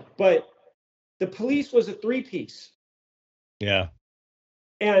 but the Police was a 3-piece. Yeah.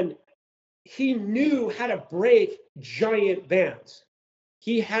 And he knew how to break giant bands.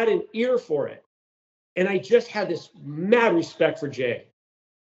 He had an ear for it. And I just had this mad respect for Jay.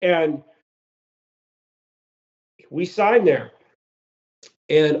 And we signed there.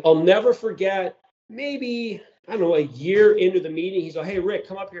 And I'll never forget, maybe, I don't know, a year into the meeting, he's like, hey, Rick,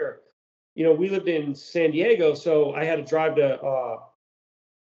 come up here. We lived in San Diego, so I had to drive to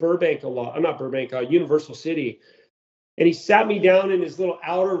Burbank a lot. I'm not Burbank, Universal City. And he sat me down in his little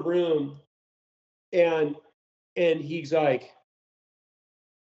outer room, and he's like,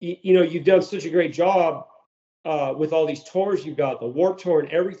 you've done such a great job with all these tours you've got, the Warped Tour and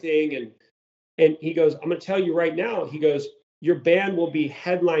everything. And he goes, I'm going to tell you right now, he goes, your band will be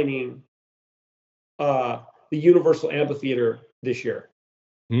headlining the Universal Amphitheater this year.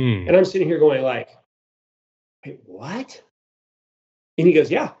 And I'm sitting here going like, wait, what? And he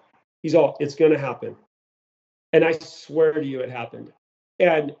goes, yeah. He's all, it's going to happen. And I swear to you, it happened.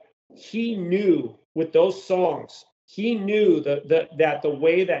 And he knew with those songs, he knew that the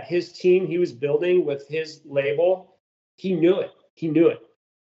way that his team he was building with his label, he knew it. He knew it.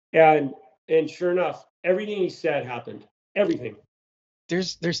 And sure enough, everything he said happened. Everything.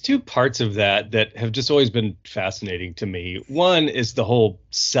 There's two parts of that have just always been fascinating to me. One is the whole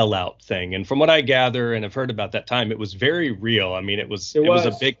sellout thing, and from what I gather and have heard about that time, it was very real. I mean, it was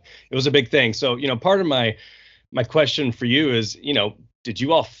a big thing. So part of my question for you is, did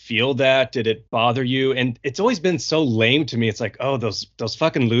you all feel that? Did it bother you? And it's always been so lame to me. It's like, oh, those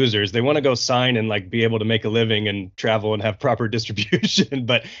fucking losers. They want to go sign and like be able to make a living and travel and have proper distribution.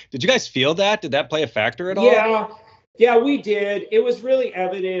 But did you guys feel that? Did that play a factor at all? Yeah, we did. It was really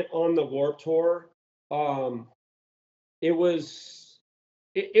evident on the Warped Tour. It was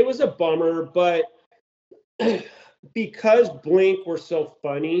a bummer, but because Blink were so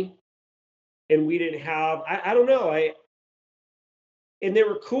funny and we didn't have, I don't know, and they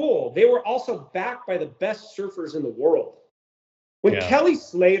were cool. They were also backed by the best surfers in the world. When Kelly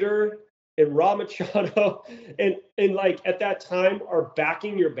Slater and Rob Machado and like at that time are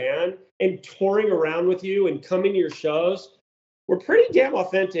backing your band and touring around with you and coming to your shows, we're pretty damn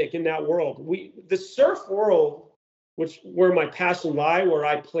authentic in that world. The surf world, where my passion lie, where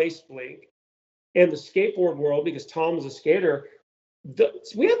I placed Blink, and the skateboard world, because Tom was a skater,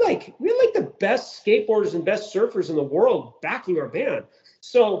 we had like the best skateboarders and best surfers in the world backing our band.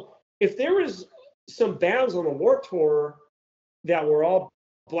 So if there was some bands on the Warped Tour that were all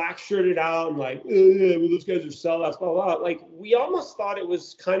black shirted out and like, well, those guys are sellouts, blah, blah, blah, like we almost thought it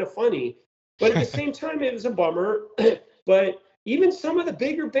was kind of funny, but at the same time it was a bummer. But even some of the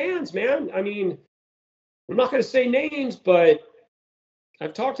bigger bands, man, I mean, I'm not going to say names, but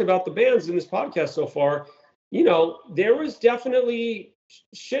I've talked about the bands in this podcast so far. You know, there was definitely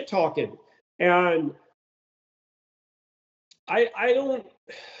shit talking, and I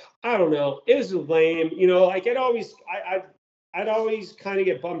don't know. It was lame, you know. Like I'd always kind of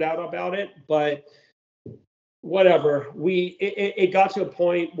get bummed out about it, but whatever. It got to a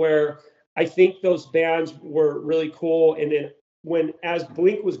point where I think those bands were really cool, and then as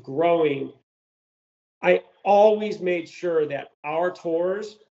Blink was growing, I always made sure that our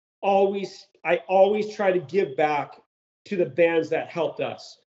tours I always try to give back to the bands that helped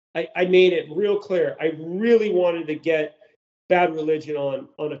us. I made it real clear. I really wanted to get Bad Religion on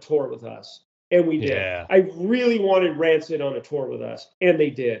a tour with us, and we did. Yeah. I really wanted Rancid on a tour with us, and they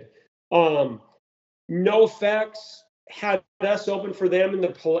did. NoFX had us open for them in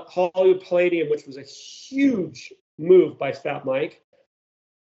the Hollywood Palladium, which was a huge move by Fat Mike.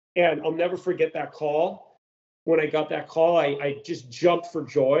 And I'll never forget that call. When I got that call, I just jumped for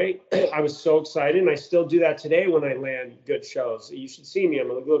joy. I was so excited, and I still do that today when I land good shows. You should see me. I'm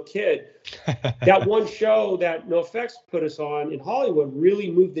a little kid. That one show that NoFX put us on in Hollywood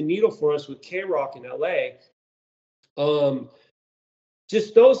really moved the needle for us with K-Rock in LA.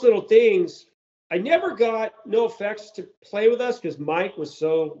 Just those little things. I never got NoFX to play with us because Mike was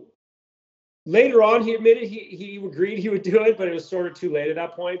so... Later on, he admitted he agreed he would do it, but it was sort of too late at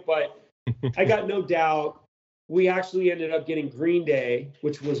that point. But I got no doubt we actually ended up getting Green Day,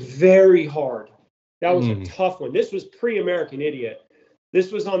 which was very hard. That was a tough one. This was pre-American Idiot.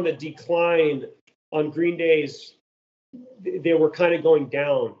 This was on the decline on Green Day's. They were kind of going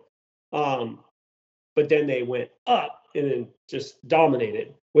down, but then they went up and then just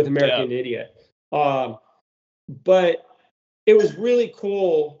dominated with American Idiot. But it was really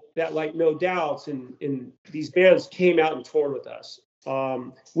cool that like No Doubts and these bands came out and toured with us.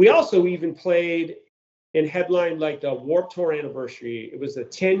 We also even played and headlined like the Warped Tour anniversary. It was the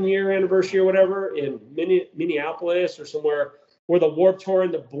 10-year anniversary or whatever in Minneapolis or somewhere, where the Warped Tour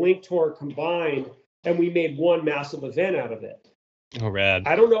and the Blink Tour combined, and we made one massive event out of it. Oh, rad.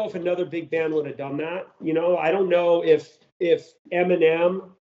 I don't know if another big band would have done that. You know, I don't know if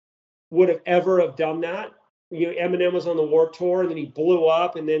Eminem would have ever have done that. You know, Eminem was on the Warped Tour and then he blew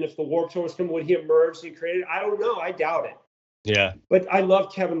up. And then if the Warped Tour was coming, would he emerge and create it? I don't know. I doubt it. Yeah. But I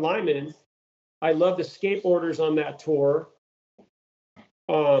love Kevin Lyman. I love the skateboarders on that tour.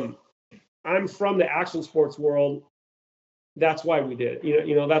 I'm from the action sports world. That's why we did it.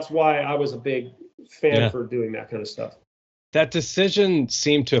 You know, that's why I was a big fan for doing that kind of stuff. That decision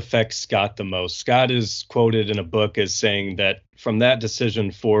seemed to affect Scott the most. Scott is quoted in a book as saying that from that decision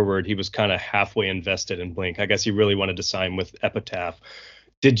forward, he was kind of halfway invested in Blink. I guess he really wanted to sign with Epitaph.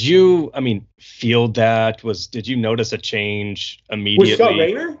 Did you, feel that? Did you notice a change immediately? With Scott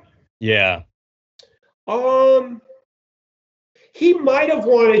Raynor? Yeah. He might have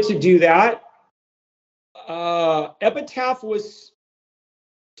wanted to do that. Epitaph was,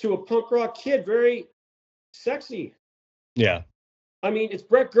 to a punk rock kid, very sexy. Yeah. It's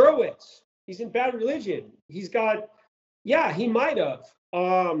Brett Gurewitz. He's in Bad Religion. He's got, he might have.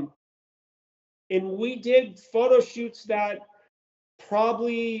 And we did photo shoots that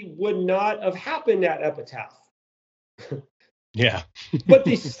probably would not have happened at Epitaph. Yeah. But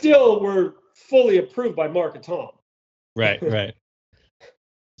they still were fully approved by Mark and Tom. Right.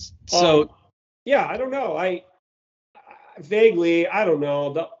 So, I don't know. I vaguely, I don't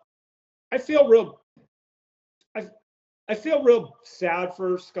know. I feel real sad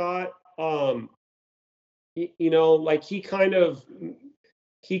for Scott. You know, like he kind of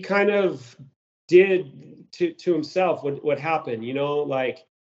did to himself what happened, you know, like,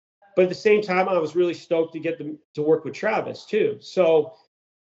 but at the same time, I was really stoked to get them to work with Travis too. So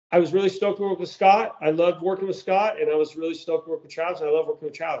I was really stoked to work with Scott. I loved working with Scott, and I was really stoked to work with Travis, and I love working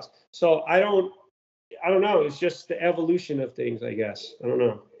with Travis. So I don't know. It's just the evolution of things, I guess. I don't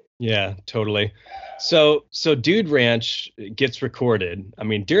know. Yeah, totally. So Dude Ranch gets recorded. I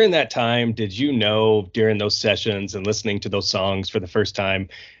mean, during that time, did you know during those sessions and listening to those songs for the first time,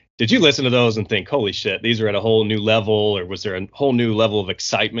 did you listen to those and think, holy shit, these are at a whole new level, or was there a whole new level of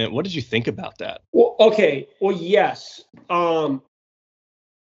excitement? What did you think about that? Well, okay. Well, yes.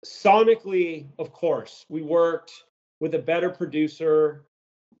 Sonically, of course, we worked with a better producer.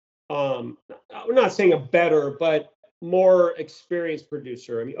 I'm not saying a better, but more experienced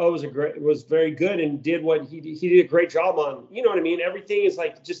producer. I mean, was very good and did what he did a great job on. You know what I mean? Everything is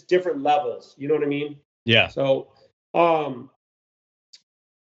like just different levels. You know what I mean? Yeah, So,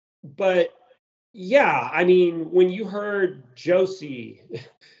 but yeah, I mean, when you heard Josie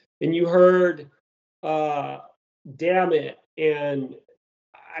and you heard uh Damn It, and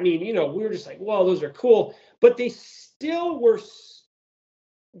I mean, we were just like, well, those are cool, but they were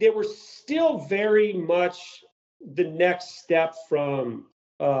still very much the next step from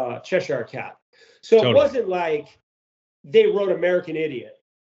Cheshire Cat. So it totally. wasn't like they wrote American Idiot.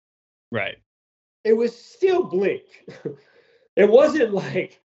 Right. It was still Blink. It wasn't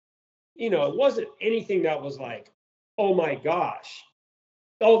like, it wasn't anything that was like, oh my gosh.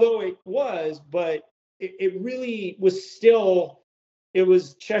 Although it was, but it really was still, it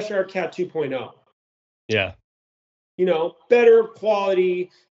was Cheshire Cat 2.0. Yeah. Better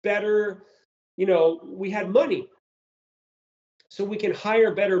quality, better, we had money. So we can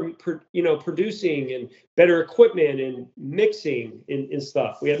hire better, producing and better equipment and mixing and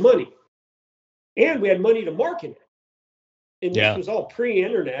stuff. We had money. And we had money to market it. And this Yeah. was all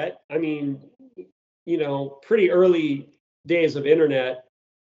pre-internet. I mean, pretty early days of internet.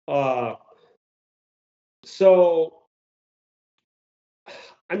 So,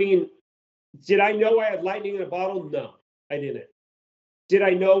 I mean, did I know I had lightning in a bottle? No, I didn't. Did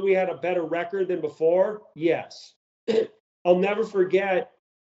I know we had a better record than before? Yes. I'll never forget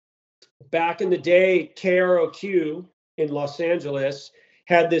back in the day, KROQ in Los Angeles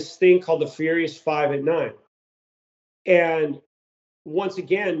had this thing called the Furious 5 at 9. And once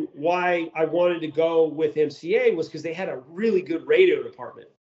again, why I wanted to go with MCA was because they had a really good radio department.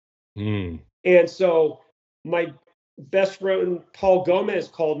 And so my best friend, Paul Gomez,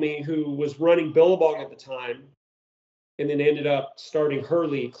 called me, who was running Billabong at the time, and then ended up starting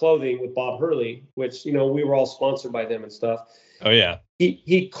Hurley Clothing with Bob Hurley, which, we were all sponsored by them and stuff. Oh, yeah.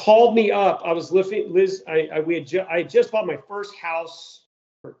 He called me up. I was living, Liz, I had just bought my first house.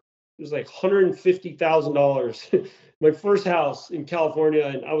 It was like $150,000. My first house in California.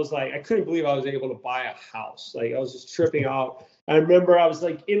 And I was like, I couldn't believe I was able to buy a house. Like, I was just tripping out. I remember I was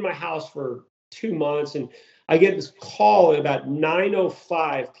like in my house for 2 months, and I get this call at about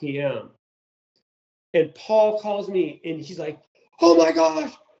 9:05 p.m. And Paul calls me and he's like, oh my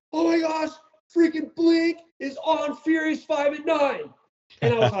gosh, freaking Blink is on Furious 5 at 9.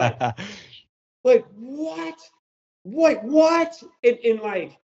 And I was like, what? Wait, what? And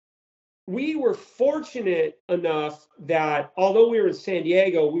like, we were fortunate enough that although we were in San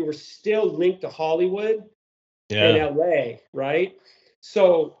Diego, we were still linked to Hollywood and LA, right?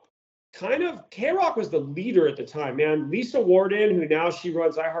 So kind of K-Rock was the leader at the time, man. Lisa Warden, who now she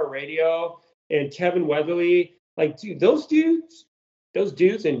runs iHeartRadio, and Kevin Weatherly, like, dude, those dudes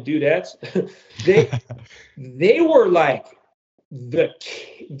and dudettes, they were like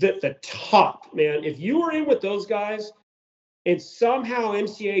the top, man. If you were in with those guys, and somehow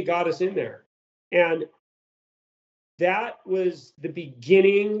MCA got us in there, and that was the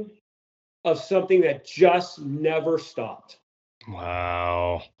beginning of something that just never stopped.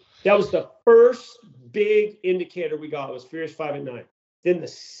 Wow. That was the first big indicator we got, was Furious 5 at 9. Then the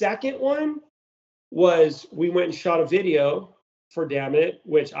second one was we went and shot a video for Damn It,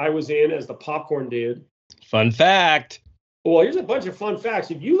 which I was in as the popcorn dude. Fun fact. Well, here's a bunch of fun facts.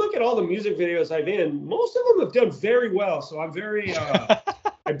 If you look at all the music videos I've in, most of them have done very well. So I'm very,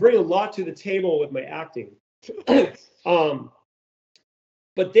 I bring a lot to the table with my acting. But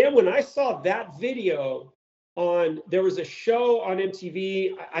then when I saw that video there was a show on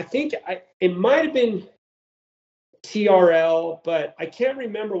MTV, I think it might have been TRL, but I can't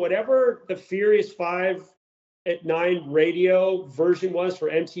remember, whatever the Furious 5 at 9 radio version was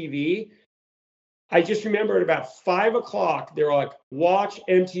for MTV. I just remember at about 5 o'clock, they were like, watch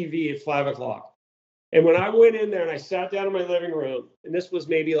MTV at 5 o'clock. And when I went in there and I sat down in my living room, and this was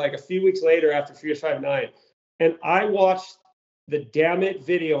maybe like a few weeks later after Furious 5 at 9, and I watched the Damn It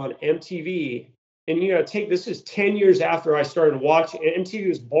video on MTV. And this is 10 years after I started watching. MTV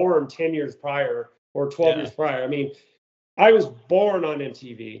was born 10 years prior or 12 years prior. I mean, I was born on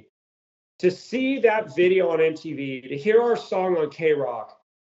MTV. To see that video on MTV, to hear our song on K-Rock,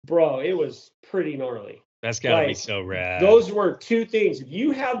 bro, it was pretty gnarly. That's gotta be so rad. Those were two things. If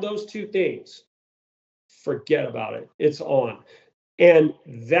you have those two things, forget about it. It's on. And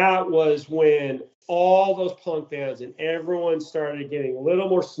that was when all those punk bands and everyone started getting a little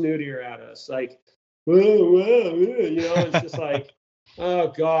more snootier at us. Like, whoa, whoa, whoa, it's just like, oh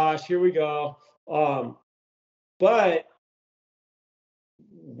gosh, here we go. But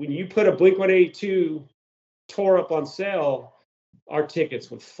when you put a Blink-182 tour up on sale, our tickets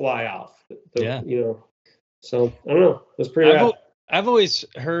would fly off. So I don't know. It was pretty rad. I've always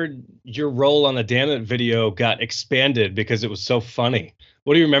heard your role on the Damn It video got expanded because it was so funny.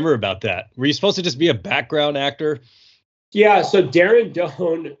 What do you remember about that? Were you supposed to just be a background actor? Yeah. So Darren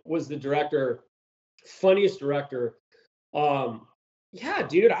Doan was the director, funniest director. Yeah,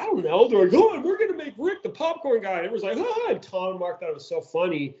 dude, I don't know. They're like, oh, we're going to make Rick the popcorn guy. It was like, oh, and Tom and Mark thought it was so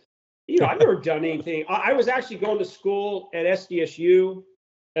funny. I've never done anything. I was actually going to school at SDSU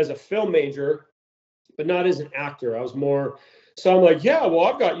as a film major, but not as an actor. I was more, so I'm like, yeah, well,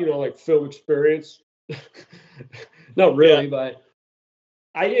 I've got, like film experience. Not really, but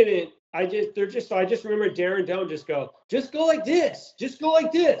I didn't, I just remember Darren Doan just go like this, just go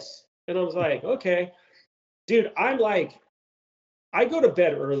like this. And I was like, okay, dude, I go to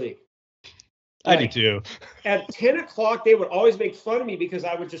bed early. I do too. At 10 o'clock, they would always make fun of me because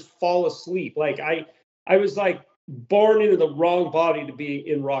I would just fall asleep. Like I was like born into the wrong body to be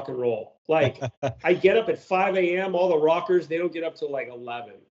in rock and roll. Like I get up at 5 a.m. All the rockers, they don't get up till like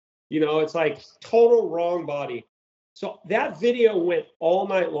 11. It's like total wrong body. So that video went all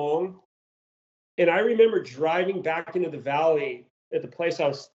night long. And I remember driving back into the valley at the place I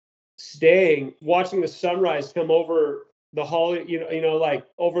was staying, watching the sunrise come over the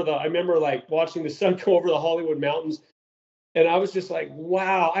I remember like watching the sun go over the Hollywood Mountains. And I was just like,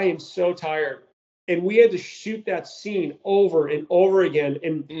 wow, I am so tired. And we had to shoot that scene over and over again.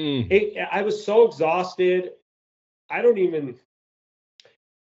 And I was so exhausted.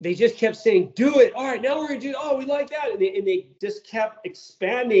 They just kept saying, do it. All right, now we're going to do it. Oh, we like that. And they just kept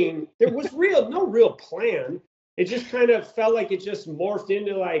expanding. There was no real plan. It just kind of felt like it just morphed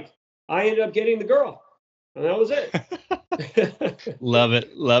into like, I ended up getting the girl. And that was it. Love it.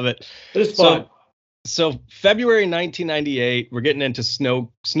 It was fun. So February 1998, we're getting into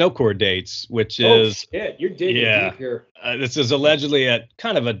Snowcore dates, which is shit, you're digging deep here. This is allegedly at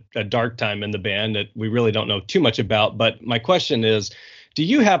kind of a dark time in the band that we really don't know too much about. But my question is, do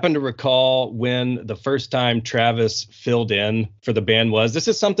you happen to recall when the first time Travis filled in for the band was? This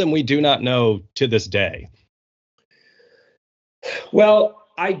is something we do not know to this day. Well,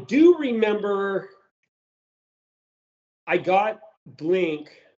 I do remember I got Blink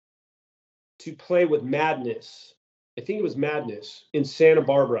to play with Madness. I think it was Madness in Santa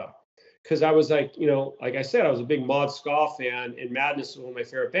Barbara. Because I was like, like I said, I was a big Mod Ska fan, and Madness is one of my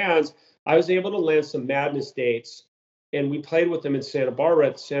favorite bands. I was able to land some Madness dates, and we played with them in Santa Barbara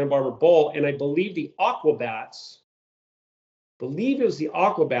at the Santa Barbara Bowl. And I believe the Aquabats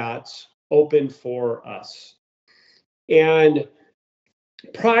opened for us. And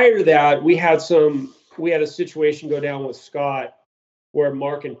prior to that, we had a situation go down with Scott where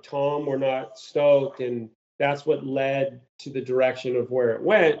Mark and Tom were not stoked, and that's what led to the direction of where it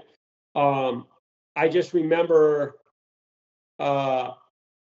went. I just remember Tom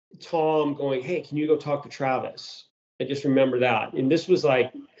going, hey, can you go talk to Travis? I just remember that. And this was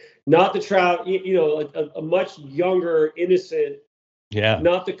like not the Travis, a much younger, innocent,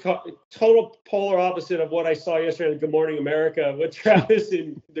 not the total polar opposite of what I saw yesterday on Good Morning America with Travis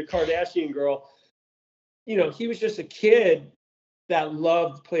and the Kardashian girl. He was just a kid that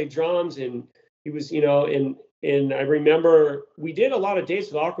loved to play drums, and he was, and I remember we did a lot of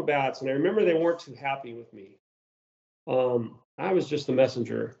dates with Aquabats, and I remember they weren't too happy with me. I was just the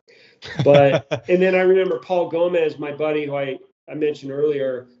messenger. But and then I remember Paul Gomez, my buddy who I mentioned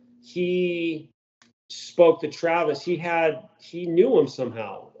earlier, he spoke to Travis. He knew him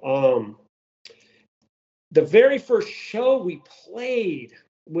somehow. The very first show we played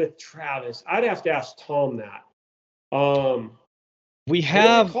with Travis, I'd have to ask Tom that. We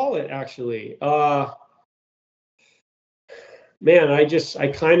have call it actually. Man, I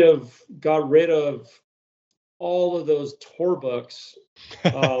kind of got rid of all of those tour books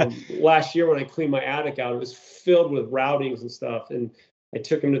last year when I cleaned my attic out. It was filled with routings and stuff, and I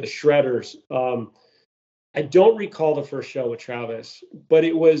took them to the shredders. I don't recall the first show with Travis, but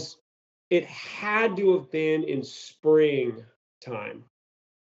it had to have been in spring time.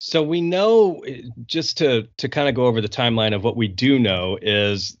 So we know, just to kind of go over the timeline of what we do know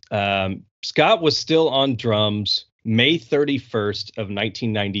is Scott was still on drums May 31st of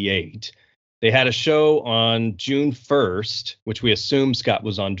 1998. They had a show on June 1st, which we assume Scott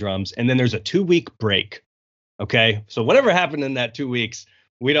was on drums. And then there's a 2-week break Okay. So whatever happened in that 2 weeks,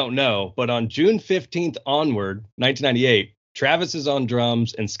 we don't know. But on June 15th onward, 1998, Travis is on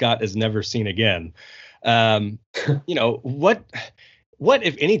drums and Scott is never seen again. Um, what,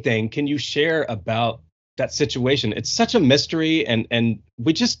 if anything, can you share about that situation? It's such a mystery and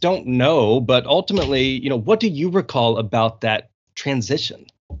we just don't know. But ultimately, what do you recall about that transition?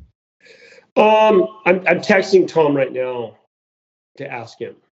 I'm texting Tom right now to ask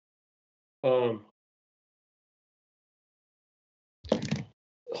him.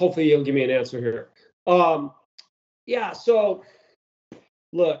 Hopefully he'll give me an answer here. Yeah, so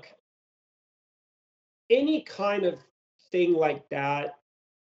look, any kind of thing like that,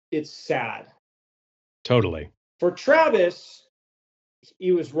 it's sad. Totally. For Travis,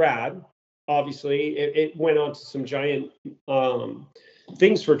 he was rad. Obviously, it went on to some giant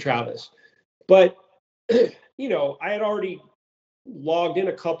things for Travis. But, I had already logged in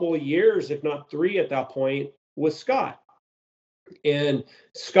a couple of years, if not 3 at that point, with Scott. And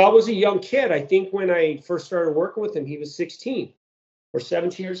Scott was a young kid. I think when I first started working with him, he was 16 or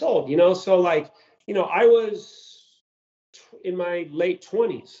 17 years old, So I was in my late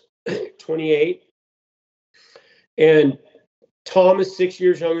 20s, 28. And Tom is 6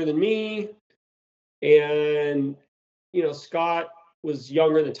 years younger than me. And, Scott was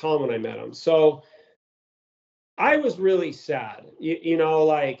younger than Tom when I met him. So I was really sad,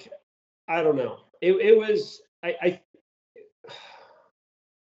 I don't know. It was,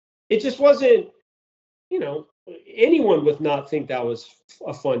 it just wasn't, anyone would not think that was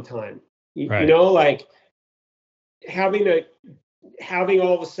a fun time. Right. Having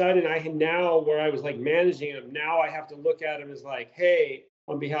all of a sudden I had now where I was like managing him. Now I have to look at him as like, hey,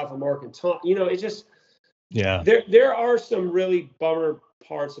 on behalf of Mark and Tom, it just, yeah, there are some really bummer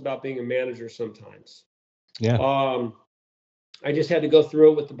parts about being a manager sometimes. Yeah. I just had to go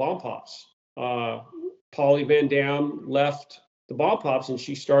through it with the Bomb Pops. Polly Van Dam left the Bomb Pops and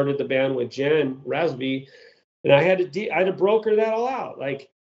she started the band with Jen Rasby, and I had to broker that all out. Like,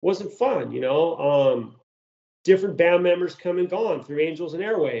 wasn't fun, different band members come and gone through Angels and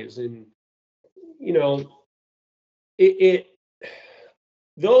Airwaves, and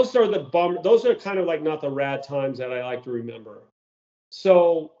those are the bummer. Those are kind of like not the rad times that I like to remember.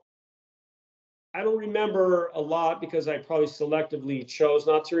 So I don't remember a lot because I probably selectively chose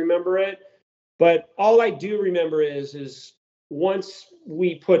not to remember it. But all I do remember is once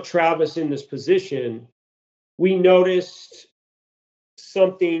we put Travis in this position, we noticed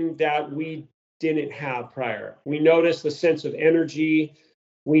something that we didn't have prior. We noticed a sense of energy.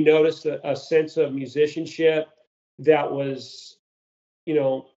 We noticed a sense of musicianship that was,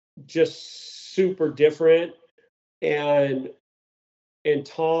 just super different. And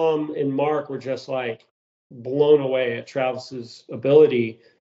Tom and Mark were just like blown away at Travis's ability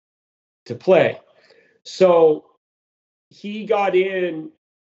to play. So he got in,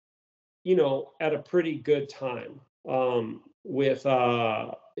 at a pretty good time. With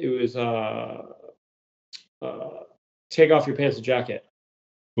it was Take Off Your Pants and Jacket.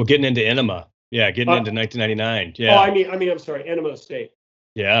 Well, getting into Enema. Yeah, getting into 1999. Yeah. Oh, I'm sorry, Enema of the State.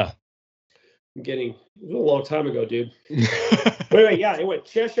 Yeah. It was a long time ago, dude. wait, yeah, it went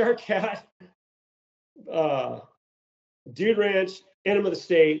Cheshire Cat, Dude Ranch, Enema of the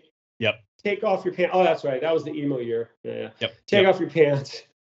State. Yep. Take Off Your Pants. Oh, that's right. That was the emo year. Yeah. Yep. Take Off Your Pants,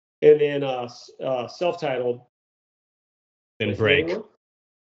 and then self-titled. Then Break.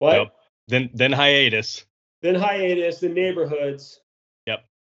 What? Yep. Then Hiatus. Then Hiatus. Then Neighborhoods. Yep.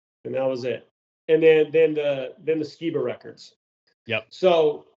 And that was it. And then the Skiba records. Yep.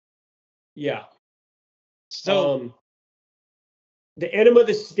 So, yeah. So the Enema of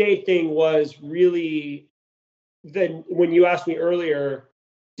the State thing was really when you asked me earlier,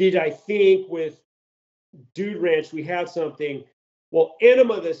 did I think with Dude Ranch we had something? Well,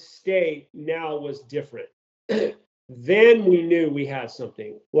 Enema of the State now was different. Then we knew we had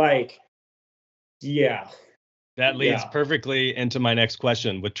something. Like, yeah. That leads perfectly into my next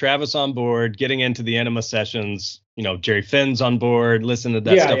question. With Travis on board, getting into the Enema sessions, Jerry Finn's on board, listen to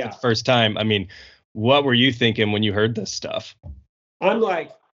that stuff for the first time. I mean, what were you thinking when you heard this stuff? I'm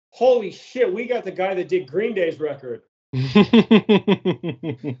like, holy shit, we got the guy that did Green Day's record.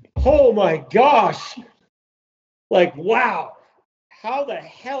 Oh my gosh. Like, wow. How the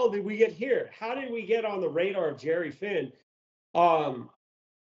hell did we get here? How did we get on the radar of Jerry Finn?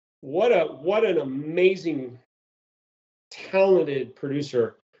 What an amazing, talented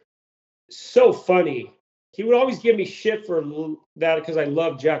producer. So funny. He would always give me shit for that because I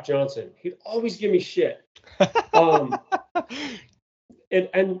love Jack Johnson. He'd always give me shit. And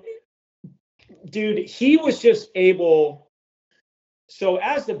dude, he was just able So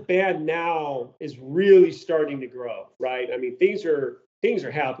as the band now is really starting to grow, right? I mean, things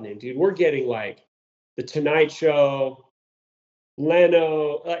are happening, dude. We're getting like the Tonight Show,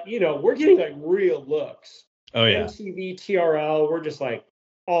 Leno, we're getting like real looks. Oh yeah. MTV, TRL, we're just like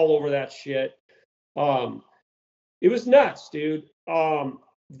all over that shit. It was nuts, dude.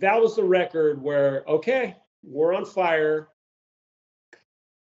 That was the record where, okay, we're on fire.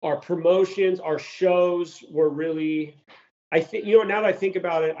 Our promotions, our shows were really, I think, now that I think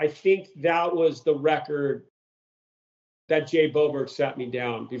about it, I think that was the record that Jay Boberg sat me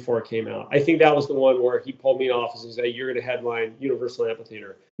down before it came out. I think that was the one where he pulled me in office and said, "You're going to headline Universal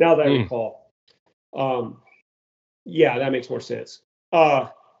Amphitheater." Now that I recall. Yeah, that makes more sense.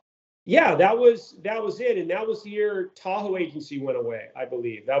 Yeah, that was it. And that was the year Tahoe Agency went away, I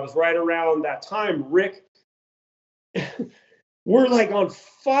believe. That was right around that time. Rick, we're like on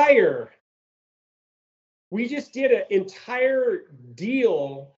fire. We just did an entire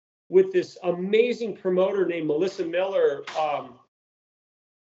deal with this amazing promoter named Melissa Miller.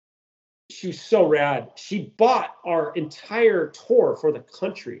 She was so rad. She bought our entire tour for the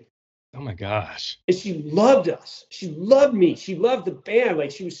country. Oh my gosh. And she loved us. She loved me. She loved the band.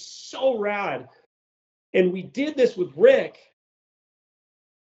 Like, she was so rad. And we did this with Rick.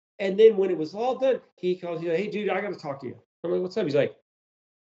 And then when it was all done, he calls, he's like, "Hey, dude, I got to talk to you." I'm like, "What's up?" He's like,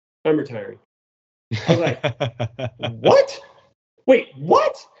 "I'm retiring." I was like, "What? Wait,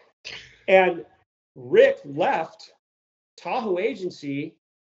 what?" And Rick left. Tahoe Agency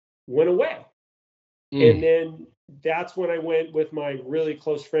went away. And then that's when I went with my really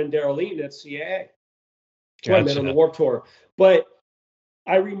close friend Daryl Eaton at CAA. So I met on the Warped Tour. But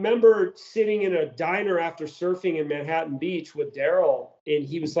I remember sitting in a diner after surfing in Manhattan Beach with Daryl, and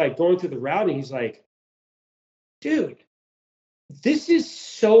he was like going through the route, and he's like, "Dude, this is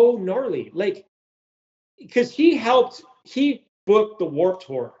so gnarly." Like, because he booked the Warped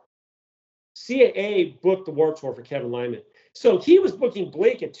Tour. CAA booked the Warped Tour for Kevin Lyman. So he was booking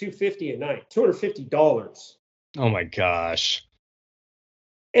Blake at $250 a night, $250. Oh my gosh.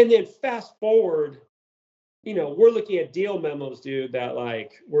 And then fast forward, we're looking at deal memos, dude, that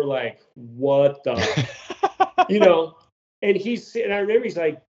like, we're like, what the, and I remember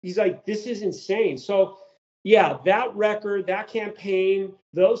he's like, "This is insane." So yeah, that record, that campaign,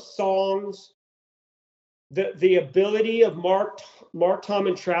 those songs, the ability of Mark, Tom,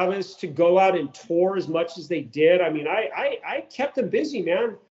 and Travis to go out and tour as much as they did. I mean, I kept them busy,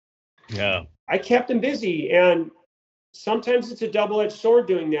 man. Yeah. I kept them busy. And sometimes it's a double-edged sword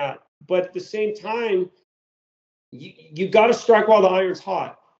doing that. But at the same time, you got to strike while the iron's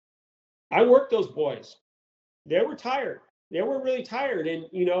hot. I worked those boys. They were tired. They were really tired. And,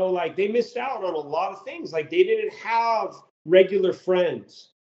 like, they missed out on a lot of things. Like, they didn't have regular friends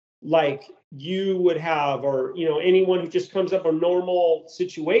like you would have, or anyone who just comes up a normal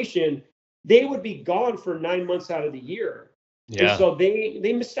situation. They would be gone for 9 months out of the year. Yeah. And so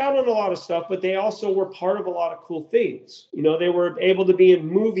they missed out on a lot of stuff, but they also were part of a lot of cool things. They were able to be in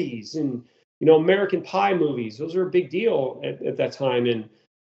movies and American Pie movies. Those are a big deal at that time. And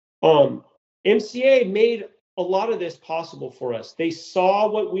MCA made a lot of this possible for us. They saw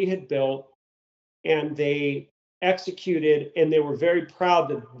what we had built, and they executed, and they were very proud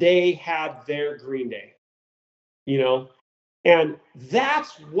that they had their Green Day, and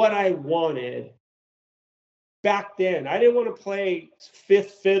that's what I wanted back then. I didn't want to play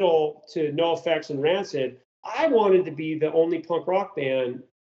fifth fiddle to NoFX and Rancid. I wanted to be the only punk rock band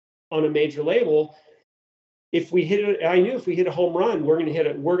on a major label. I knew if we hit a home run, we're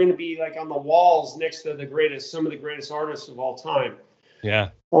going to be like on the walls next to some of the greatest artists of all time. Yeah.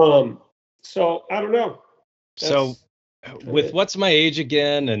 So I don't know. So with What's My Age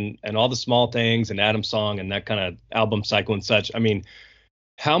Again and all the small things and Adam Song and that kind of album cycle and such, I mean,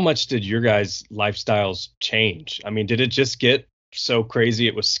 how much did your guys' lifestyles change? I mean, did it just get so crazy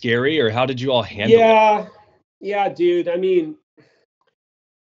it was scary, or how did you all handle it? Yeah, dude. I mean,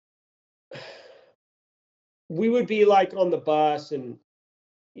 we would be like on the bus, and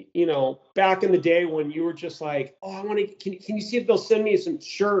back in the day when you were just like, "Oh, I want to, can you see if they'll send me some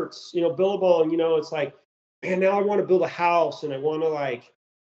shirts, Billabong," it's like, man, now I want to build a house, and I really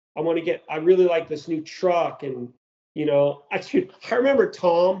like this new truck. And, I remember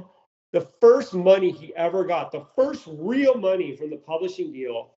Tom, the first money he ever got, the first real money from the publishing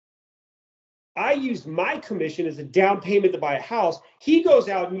deal, I used my commission as a down payment to buy a house. He goes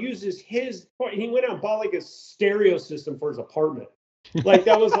out and uses he went out and bought like a stereo system for his apartment. Like,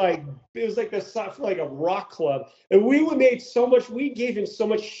 that was like, it was like like a rock club. And we gave him so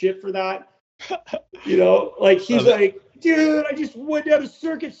much shit for that. Like, he's like, "Dude, I just went down to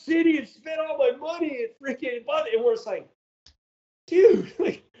Circuit City and spent all my money and freaking," and we're just like, dude,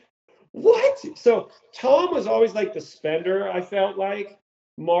 like, what? So Tom was always like the spender, I felt like.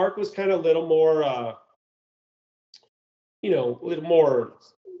 Mark was kind of a little more, a little more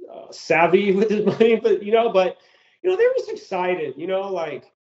savvy with his money, but, they were just excited,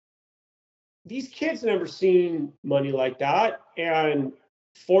 like, these kids never seen money like that. And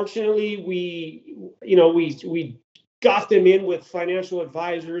fortunately, we got them in with financial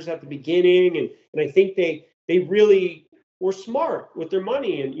advisors at the beginning. And I think they really were smart with their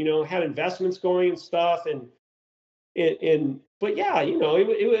money and, had investments going and stuff. But yeah,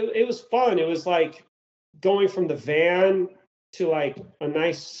 it was fun. It was like going from the van to like a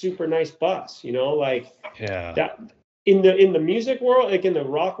nice, super nice bus, like Yeah. that in the music world, like in the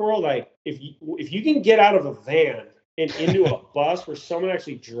rock world, like if you can get out of a van and into a bus where someone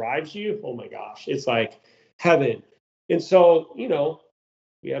actually drives you, oh my gosh, it's like heaven. And so,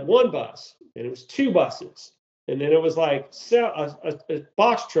 we had one bus, and it was two buses, and then it was like a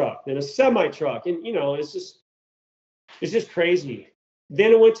box truck, then a semi truck, and it's just crazy.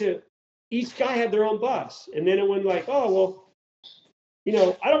 Then it went to each guy had their own bus, and then it went like, oh well,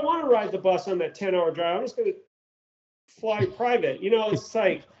 I don't want to ride the bus on that 10-hour drive. I'm just going to fly private. It's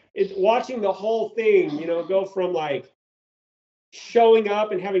like watching the whole thing, go from like showing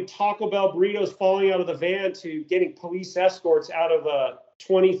up and having Taco Bell burritos falling out of the van to getting police escorts out of a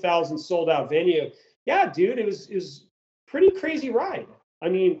 20,000 sold out venue. Yeah, dude, it was pretty crazy ride. I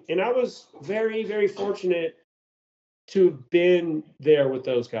mean, and I was very, very fortunate to have been there with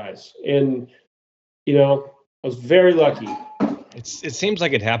those guys. And, I was very lucky. It seems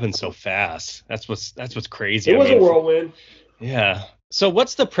like it happened so fast. That's what's crazy. It was a whirlwind. Yeah. So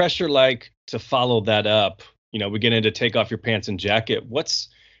what's the pressure like to follow that up? We get into Take Off Your Pants and Jacket. What's,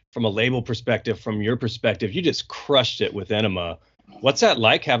 from a label perspective, from your perspective, you just crushed it with Enema. What's that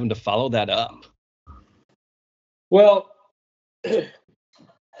like, having to follow that up? Well,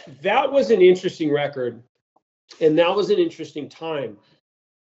 that was an interesting record, and that was an interesting time.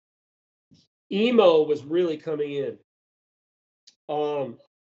 Emo was really coming in.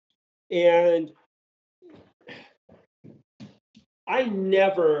 And I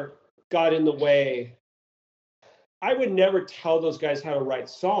never got in the way. I would never tell those guys how to write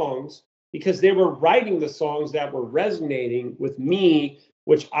songs because they were writing the songs that were resonating with me,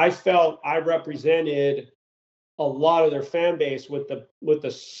 which I felt I represented a lot of their fan base with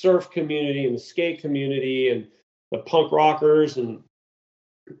the surf community and the skate community and the punk rockers and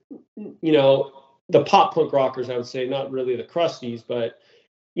the pop punk rockers, I would say, not really the crusties, but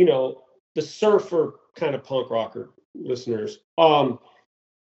the surfer kind of punk rocker listeners. And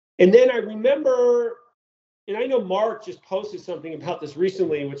then I remember, and I know Mark just posted something about this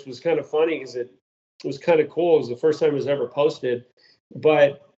recently, which was kind of funny because it was kind of cool. It was the first time it was ever posted.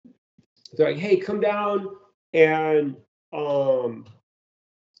 But they're like, hey, come down and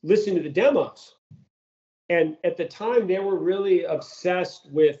listen to the demos. And at the time, they were really obsessed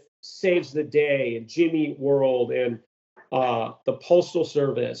with Saves the Day and Jimmy Eat World and the Postal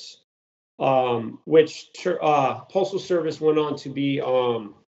Service, which Postal Service went on to be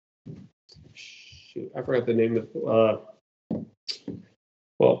I forgot the name of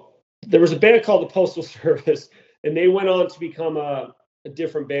well, there was a band called the Postal Service, and they went on to become a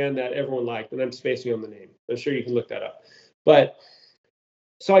different band that everyone liked, and I'm spacing on the name. I'm sure you can look that up. But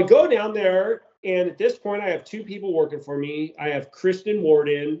so I go down there, and at this point, I have two people working for me. I have Kristen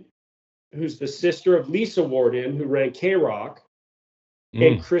Warden, who's the sister of Lisa Warden, who ran K-Rock,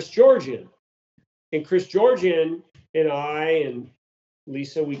 and Chris Georgian. And Chris Georgian and I and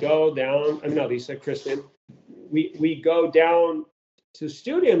Lisa, we go down. I mean, not Lisa, Kristen. We go down to the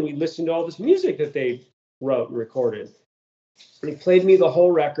studio and we listen to all this music that they wrote and recorded. And he played me the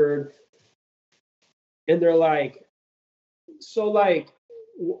whole record. And they're like, so like,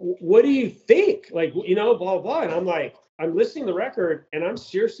 what do you think? Like, blah, blah, blah. And I'm like, I'm listening to the record and I'm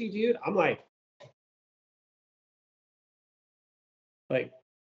seriously, dude, I'm like,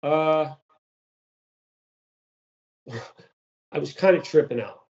 I was kind of tripping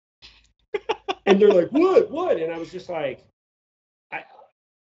out. And they're like, what? And I was just like,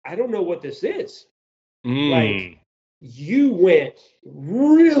 I don't know what this is. Like, you went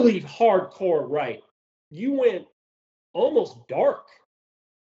really hardcore right. You went almost dark.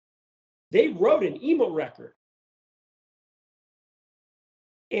 They wrote an emo record.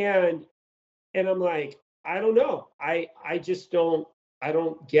 And I'm like, I don't know. I just don't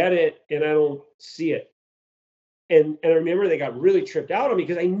get it and I don't see it. And I remember they got really tripped out on me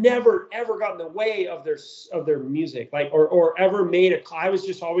because I never ever got in the way of their music, like or ever made I was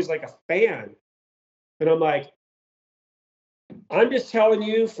just always like a fan. And I'm like, I'm just telling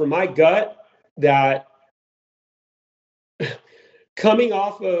you from my gut that coming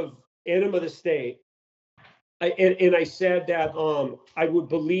off of Enema of the State, I said that I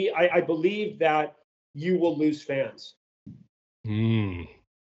believe that you will lose fans. Mm.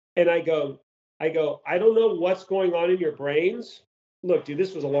 And I go, I don't know what's going on in your brains. Look, dude,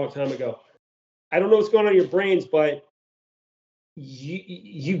 this was a long time ago. I don't know what's going on in your brains, but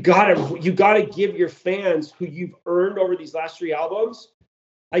you gotta give your fans, who you've earned over these last 3 albums,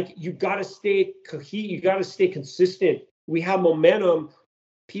 like, you gotta stay you gotta stay consistent. We have momentum.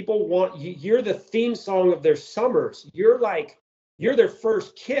 People want you. You're the theme song of their summers. You're their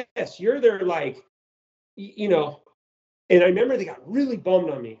first kiss. You're their, like, you know. And I remember they got really bummed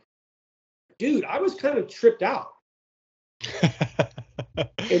on me. Dude, I was kind of tripped out.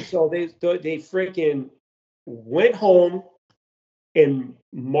 And so they freaking went home, and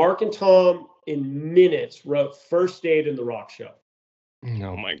Mark and Tom in minutes wrote First Date in the Rock Show.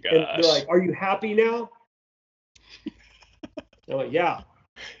 Oh my gosh. And they're like, "Are you happy now?" I'm like, "Yeah.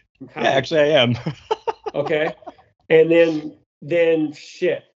 Yeah, actually I am." Okay. And then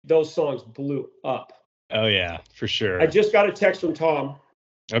shit, those songs blew up. Oh yeah, for sure. I just got a text from Tom.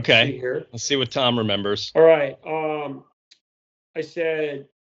 Okay. See here. Let's see what Tom remembers. All right. I said,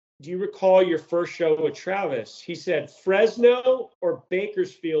 "Do you recall your first show with Travis?" He said, "Fresno or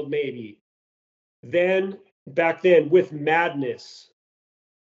Bakersfield, maybe. Back then with Madness."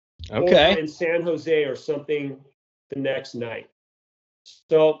 Okay. Or in San Jose or something the next night.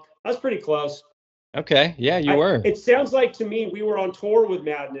 So that's pretty close. Okay. Yeah, you were. It sounds like to me we were on tour with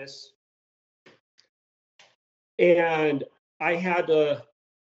Madness, and I had to.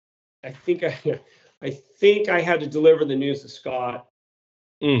 I think I had to deliver the news to Scott.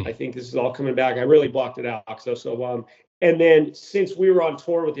 I think this is all coming back. I really blocked it out. And then since we were on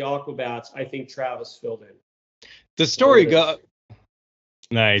tour with the Aquabats, I think Travis filled in. The story go.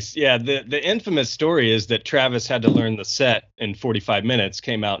 Nice. Yeah. The infamous story is that Travis had to learn the set in 45 minutes,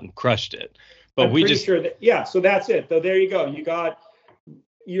 came out and crushed it. But I'm pretty sure that, yeah. So that's it. So there you go.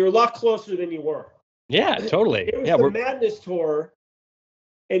 You're a lot closer than you were. Yeah, totally. It was the Madness tour.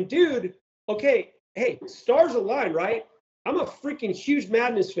 And dude, okay, hey, stars align, right? I'm a freaking huge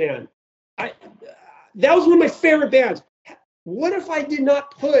Madness fan. That was one of my favorite bands. What if I did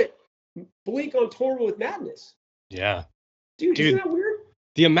not put Blink on tour with Madness? Yeah. Dude, isn't that weird?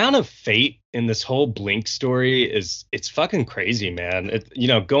 The amount of fate in this whole Blink story it's fucking crazy, man.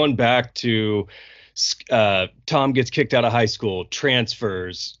 Going back to Tom gets kicked out of high school,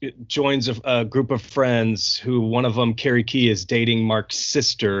 transfers, joins a group of friends who one of them, Carrie Key, is dating Mark's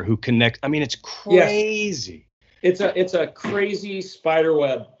sister who connects. I mean, it's crazy. Yes. It's a crazy spider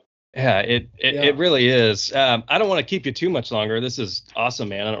web. Yeah, it really is. I don't want to keep you too much longer. This is awesome,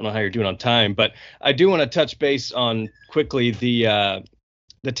 man. I don't know how you're doing on time, but I do want to touch base on quickly the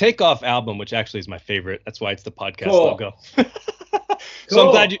Takeoff album, which actually is my favorite. That's why it's the podcast logo.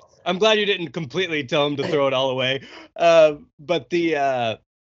 So I'm glad you didn't completely tell him to throw it all away. But the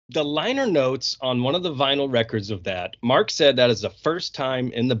liner notes on one of the vinyl records of that, Mark said that is the first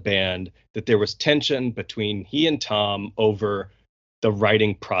time in the band that there was tension between he and Tom over the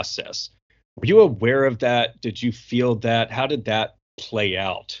writing process. Were you aware of that? Did you feel that? How did that play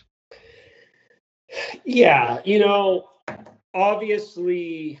out? Yeah,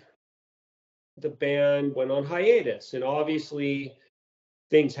 obviously the band went on hiatus, and obviously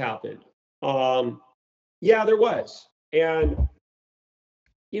things happened. Yeah, there was. And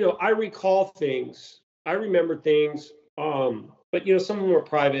I recall things. I remember things. But some of them were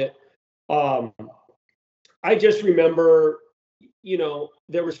private. I just remember,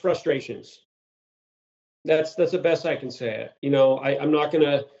 there was frustrations. That's the best I can say it. I'm not going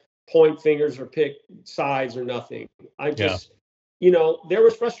to point fingers or pick sides or nothing. I just, there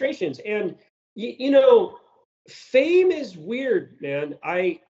was frustrations. And, fame is weird, man.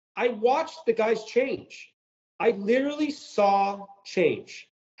 I watched the guys change. I literally saw change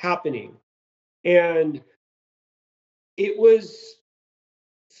happening. And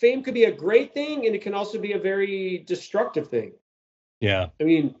fame could be a great thing, and it can also be a very destructive thing. Yeah. I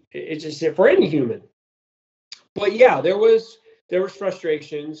mean, it's just for any human. But yeah, there was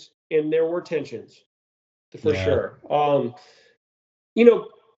frustrations and there were tensions, for sure.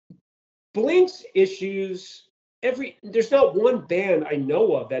 Blink's issues, there's not one band I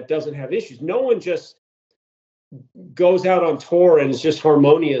know of that doesn't have issues. No one just goes out on tour and is just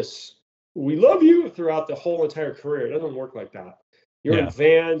harmonious. We love you throughout the whole entire career. It doesn't work like that. You're in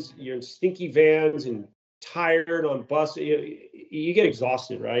vans, you're in stinky vans and tired on buses. You get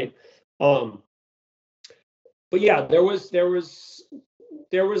exhausted, right? But yeah, there was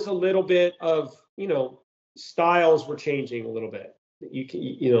a little bit of, styles were changing a little bit.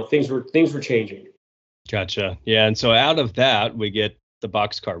 Things were changing. Gotcha. Yeah. And so out of that, we get the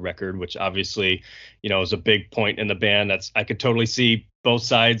Boxcar record, which obviously, is a big point in the band. I could totally see both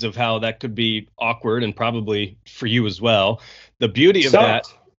sides of how that could be awkward and probably for you as well. The beauty of that.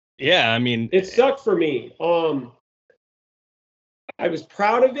 Sucked. Yeah. I mean, It sucked for me. I was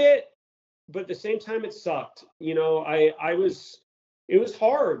proud of it, but at the same time it sucked. It was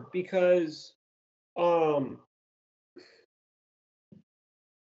hard because um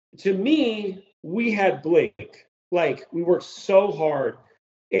to me, we had Blake. Like, we worked so hard.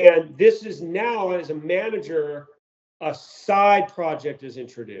 And this is now, as a manager, a side project is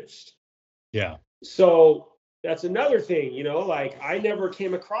introduced. yeah. So that's another thing, like, I never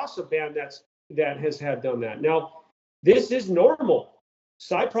came across a band that has had done that. Now, this is normal.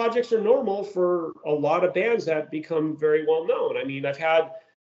 Side projects are normal for a lot of bands that become very well known. I mean, I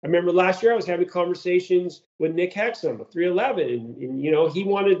remember last year I was having conversations with Nick Hexum of 311, and he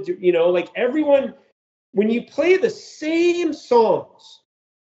wanted to, like, everyone, when you play the same songs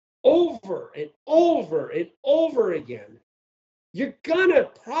over and over and over again, you're gonna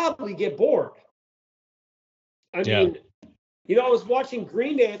probably get bored. I mean, I was watching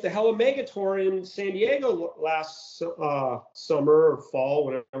Green Day at the Hella Mega Tour in San Diego last summer or fall,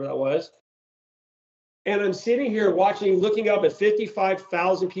 whatever that was. And I'm sitting here looking up at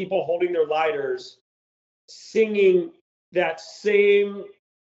 55,000 people holding their lighters, singing that same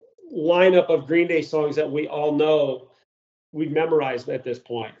lineup of Green Day songs that we all know, we've memorized at this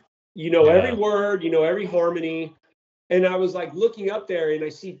point. Every word, every harmony. And I was like looking up there and I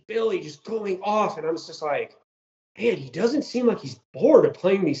see Billy just going off. And I was just like, man, he doesn't seem like he's bored of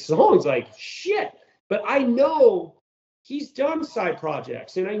playing these songs. Like, shit. But I know he's done side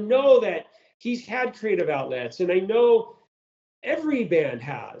projects, and I know that he's had creative outlets, and I know every band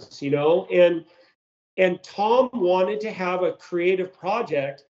has, and Tom wanted to have a creative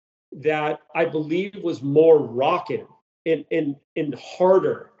project that I believe was more rockin' and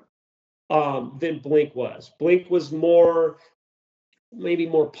harder than Blink was. Blink was maybe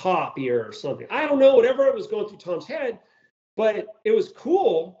more poppier or something. I don't know, whatever it was going through Tom's head, but it was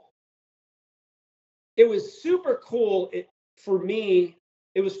cool. It was super cool. For me,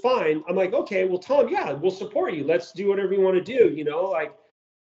 it was fine. I'm like, okay, well, Tom, yeah, we'll support you. Let's do whatever you want to do,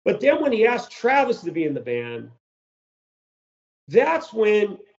 but then when he asked Travis to be in the band, that's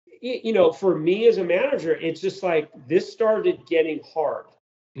when, for me as a manager, it's just like, this started getting hard.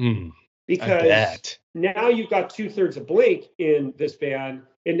 Because now you've got 2/3 of Blink in this band,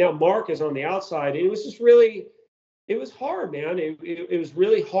 and now Mark is on the outside. And it was just really, it was hard, man. It was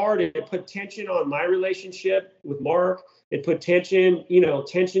really hard. It put tension on my relationship with Mark. It put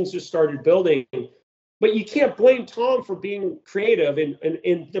tensions just started building. But you can't blame Tom for being creative.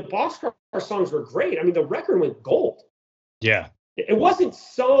 And the Boxcar songs were great. I mean, the record went gold. Yeah. It wasn't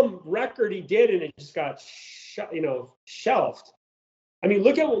some record he did and it just got shelved. I mean,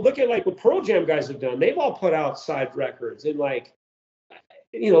 look at like what Pearl Jam guys have done. They've all put out side records, and like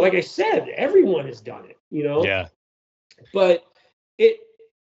I said, everyone has done it. Yeah. But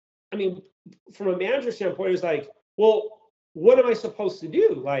from a manager standpoint, it was like, well, what am I supposed to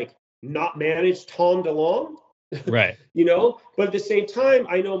do? Like, not manage Tom DeLonge? Right. But at the same time,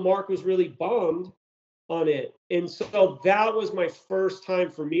 I know Mark was really bummed on it. And so that was my first time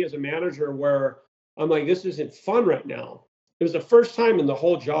for me as a manager where I'm like, this isn't fun right now. It was the first time in the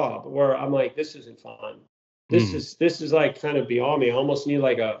whole job where I'm like, this isn't fun. This is like kind of beyond me. I almost need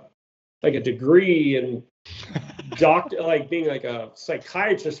like a degree in doctor, like being like a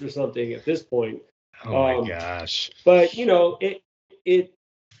psychiatrist or something at this point. Oh my gosh. But it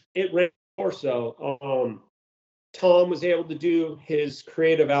ran more so. Tom was able to do his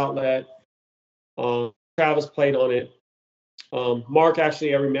creative outlet. Travis played on it. Mark,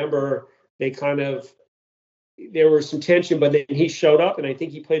 actually, I remember there was some tension, but then he showed up, and I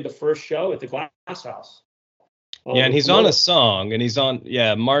think he played the first show at the Glass House. And he's on a song,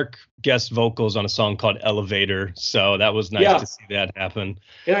 and Mark guest vocals on a song called Elevator. So that was nice to see that happen.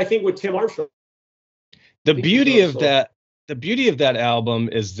 And I think with Tim Armstrong. The beauty of that album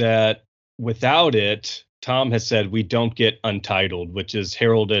is that without it, Tom has said we don't get Untitled, which is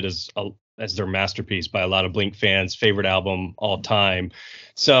heralded as their masterpiece by a lot of Blink fans, favorite album all time.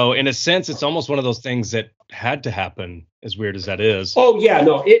 So in a sense, it's almost one of those things that had to happen, as weird as that is. Oh yeah,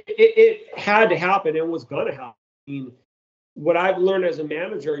 no, it had to happen. It was gonna happen. I mean, what I've learned as a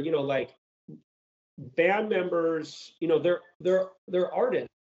manager, like band members, they're artists,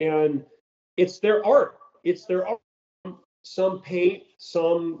 and it's their art. It's their art. Some paint,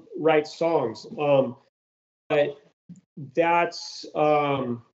 some write songs. But that's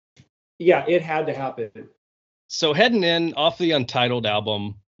it had to happen. So heading in off the Untitled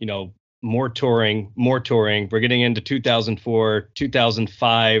album, more touring, more touring. We're getting into 2004,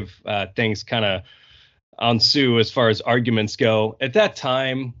 2005. Things kind of ensue as far as arguments go. At that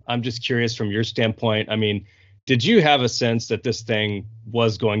time, I'm just curious from your standpoint. I mean, did you have a sense that this thing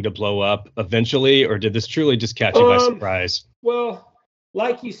was going to blow up eventually, or did this truly just catch you by surprise? Well,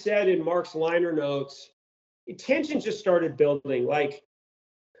 like you said in Mark's liner notes, tension just started building. Like,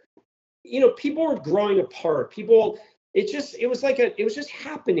 people were growing apart. It was just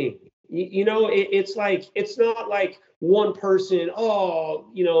happening. It's like, it's not like one person,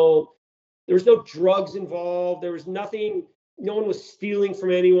 there was no drugs involved. There was nothing, no one was stealing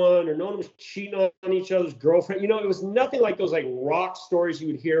from anyone, or no one was cheating on each other's girlfriend. It was nothing like those like rock stories you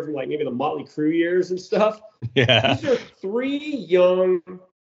would hear from like maybe the Motley Crue years and stuff. Yeah. These are three young,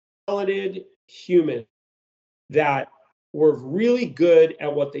 talented humans that were really good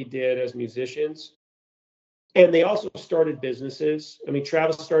at what they did as musicians. And they also started businesses. I mean,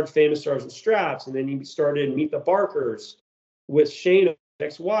 Travis started Famous Stars and Straps, and then he started Meet the Barkers with Shane,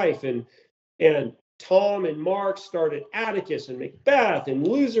 ex-wife, and Tom and Mark started Atticus and Macbeth and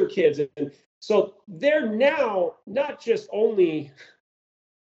Loser Kids. And so they're now not just only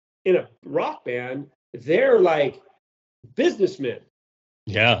in a rock band, they're like businessmen.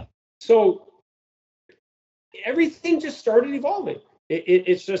 Yeah. So everything just started evolving. It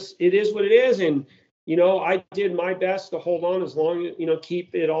is what it is. And, I did my best to hold on as long as,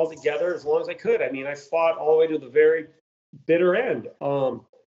 keep it all together as long as I could. I mean, I fought all the way to the very bitter end,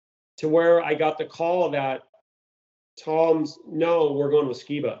 to where I got the call that no, we're going with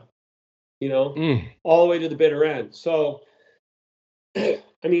Skiba, all the way to the bitter end. So, I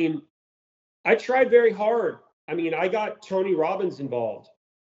mean, I tried very hard. I mean, I got Tony Robbins involved,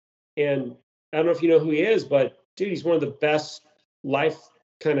 and I don't know if you know who he is, but dude, he's one of the best life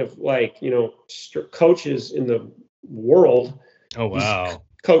kind of like, coaches in the world. Oh, wow. He's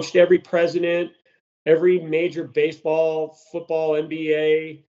coached every president, every major baseball, football,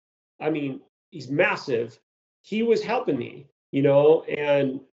 NBA. I mean, he's massive. He was helping me,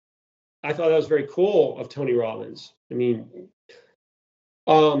 and I thought that was very cool of Tony Robbins. I mean,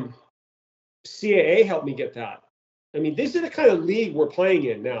 CAA helped me get that. I mean, this is the kind of league we're playing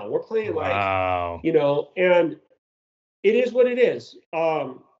in now. We're playing wow. And it is what it is.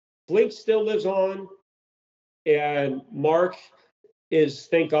 Blink still lives on, and Mark is,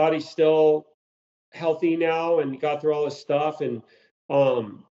 thank God, he's still healthy now and got through all his stuff. And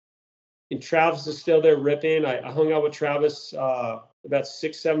Travis is still there ripping. I hung out with Travis about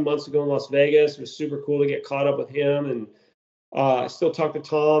 6-7 months ago in Las Vegas. It was super cool to get caught up with him. And I still talk to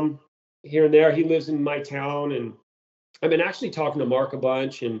Tom here and there. He lives in my town, and I've been actually talking to Mark a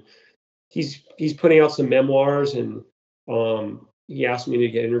bunch, and he's putting out some memoirs, and he asked me to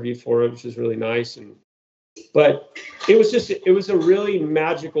get interviewed for it, which is really nice. But it was a really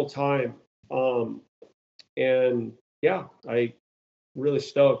magical time. And yeah, I really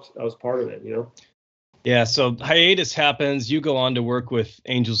stoked I was part of it, Yeah, so hiatus happens. You go on to work with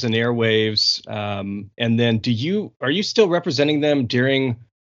Angels and Airwaves, and then are you still representing them during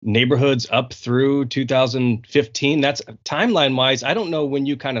Neighborhoods up through 2015? That's timeline wise. I don't know when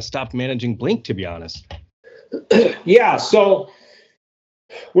you kind of stopped managing Blink, to be honest. Yeah, so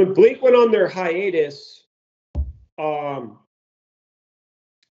when Blink went on their hiatus, Angels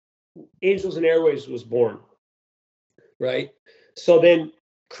and Airwaves was born, right? So then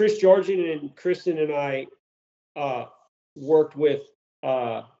Chris Georgian and Kristen and I worked with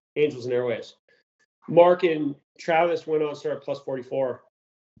Angels and Airwaves. Mark and Travis went on to start Plus 44.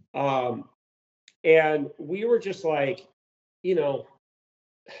 And we were just like,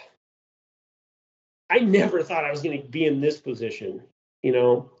 I never thought I was going to be in this position.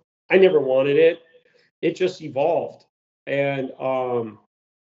 I never wanted it. It just evolved. And,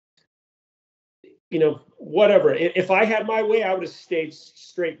 whatever. If I had my way, I would have stayed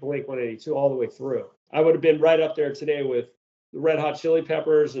straight Blink 182 all the way through. I would have been right up there today with the Red Hot Chili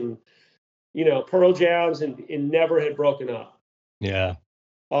Peppers and, Pearl Jams, and never had broken up. Yeah.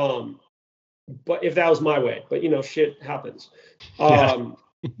 But if that was my way, but shit happens.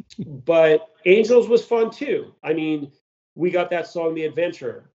 But Angels was fun too. I mean, we got that song, The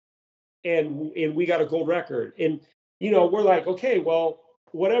Adventure, and we got a gold record. And, we're like, okay, well,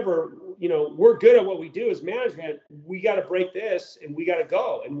 whatever, we're good at what we do as management. We got to break this and we got to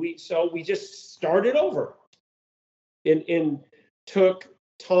go. And we just started over and took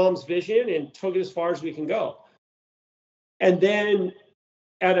Tom's vision and took it as far as we can go. And then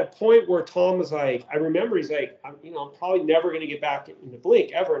at a point where Tom was like, I remember he's like, I'm probably never going to get back into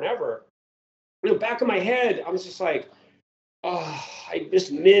Blink ever and ever. Back in my head, I was just like, I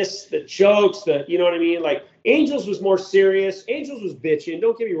just miss the jokes, you know what I mean? Like Angels was more serious. Angels was bitching.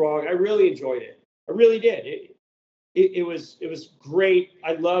 Don't get me wrong. I really enjoyed it. I really did. It was great.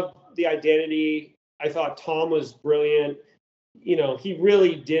 I loved the identity. I thought Tom was brilliant. You know, he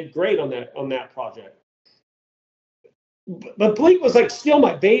really did great on that project. But Blink was like still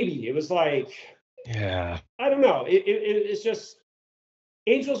my baby. It was like, yeah, I don't know. It's just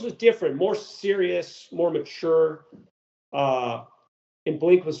Angels was different, more serious, more mature. And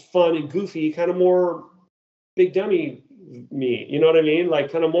Blink was fun and goofy, kind of more big dummy me. You know what I mean?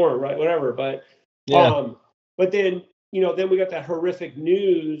 Like kind of more, right? Whatever. yeah, But then, then we got that horrific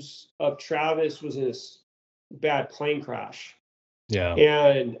news of Travis was in this bad plane crash. yeah.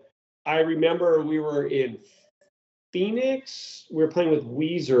 And I remember we were in Phoenix. We were playing with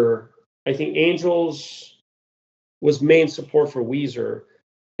Weezer. I think Angels was main support for Weezer.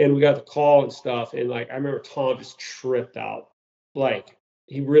 And we got the call and stuff. And like I remember Tom just tripped out. Like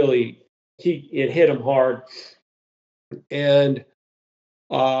it hit him hard. And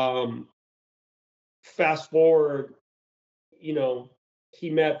fast forward, he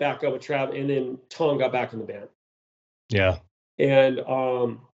met back up with Trav, and then Tom got back in the band. Yeah. And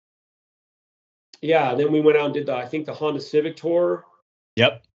then we went out and did I think the Honda Civic tour.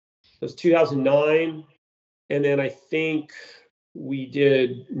 Yep. It was 2009. And then I think we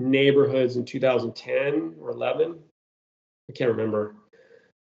did Neighborhoods in 2010 or 11. I can't remember.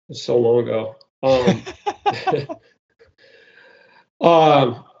 It's so long ago. And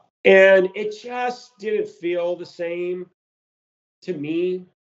it just didn't feel the same to me.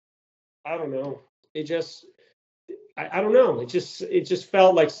 I don't know. I don't know. It just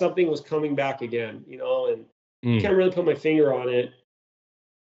felt like something was coming back again, and can't really put my finger on it,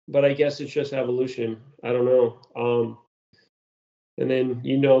 but I guess it's just evolution. I don't know. And then,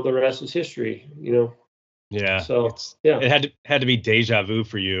 the rest is history, Yeah. So it had to be deja vu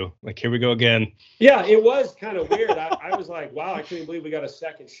for you. Like, here we go again. Yeah, it was kind of weird. I was like, wow, I couldn't believe we got a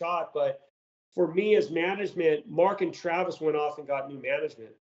second shot. But for me as management, Mark and Travis went off and got new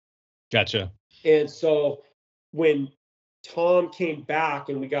management. Gotcha. And so when Tom came back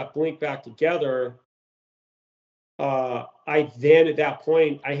and we got Blink back together, I then at that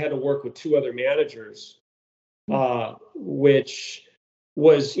point I had to work with two other managers, which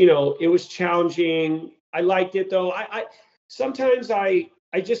was, it was challenging. I liked it though. I sometimes I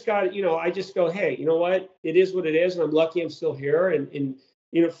just got, I just go, hey, you know what? It is what it is, and I'm lucky I'm still here. And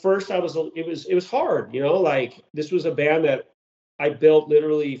first it was hard, like this was a band that I built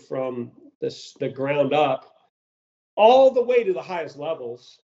literally from the ground up, all the way to the highest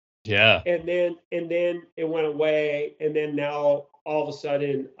levels. Yeah. And then it went away, and then now all of a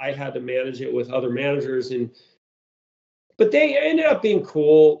sudden I had to manage it with other managers, but they ended up being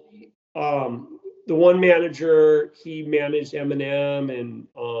cool. The one manager, he managed Eminem, and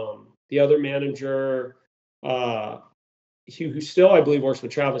the other manager, who still I believe works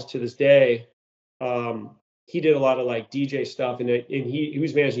with Travis to this day, he did a lot of like DJ stuff, and he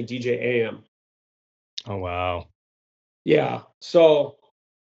was managing DJ AM. Oh wow. Yeah. So,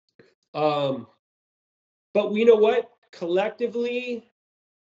 but you know what? Collectively,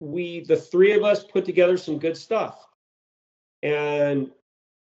 the three of us put together some good stuff, and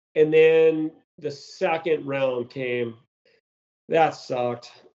then the second round came. That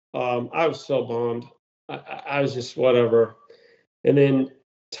sucked. I was so bummed. I was just whatever. And then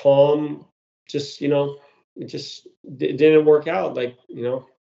Tom just, it just didn't work out. Like, Yeah.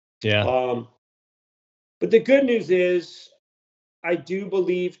 But the good news is, I do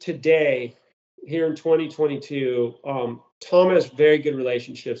believe today, here in 2022, Tom has very good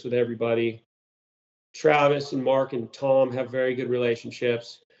relationships with everybody. Travis and Mark and Tom have very good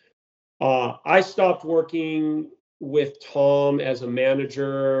relationships. I stopped working with Tom as a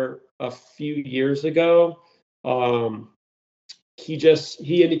manager a few years ago.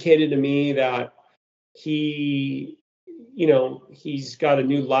 He indicated to me that he's got a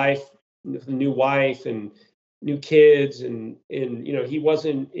new life, a new wife, and new kids, and he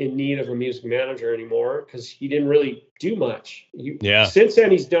wasn't in need of a music manager anymore because he didn't really do much. Since then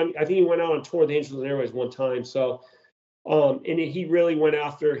he's done. I think he went out on tour with Angels and Airways one time. So. And he really went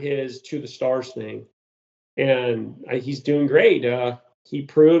after his To the Stars thing, and he's doing great. He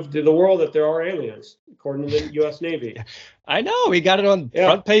proved to the world that there are aliens, according to the U.S. Navy. I know, he got it on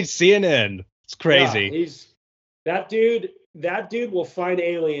front page CNN. It's crazy. Yeah, that dude will find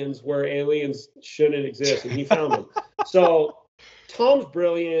aliens where aliens shouldn't exist, and he found them. So Tom's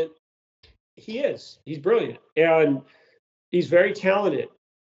brilliant. He's brilliant, and he's very talented.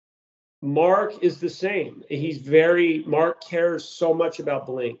 Mark is the same. Mark cares so much about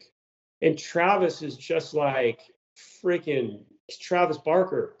Blink. And Travis is just like, freaking Travis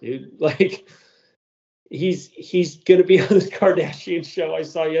Barker, dude. Like, he's gonna be on this Kardashian show I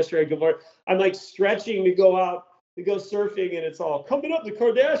saw yesterday. Good morning. I'm like stretching to go out to go surfing, and it's all coming up the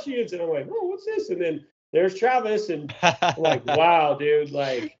Kardashians, and I'm like, oh, what's this? And then there's Travis, and I'm like, wow, dude,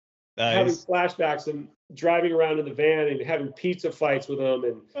 like having Nice. flashbacks and driving around in the van and having pizza fights with him,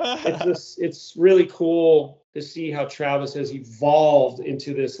 and it's really cool to see how Travis has evolved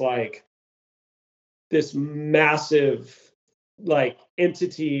into this massive like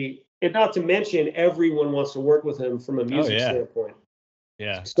entity, and not to mention everyone wants to work with him from a music standpoint.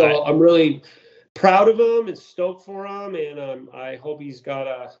 Yeah. So I'm really proud of him and stoked for him, and I hope he's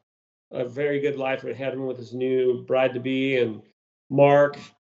got a very good life ahead of him with his new bride to be, and Mark,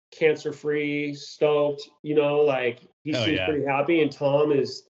 cancer free, stoked. Like he seems pretty happy, and Tom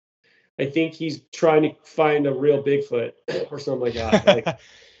is. I think he's trying to find a real Bigfoot or something like that. Like,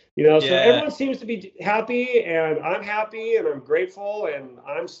 so everyone seems to be happy, and I'm happy, and I'm grateful, and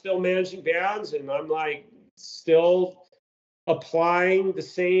I'm still managing bands, and I'm like still applying the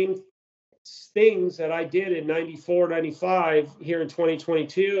same things that I did in 94, 95 here in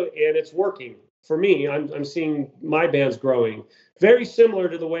 2022, and it's working for me. I'm seeing my bands growing very similar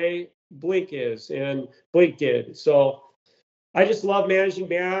to the way Blink is and Blink did. So I just love managing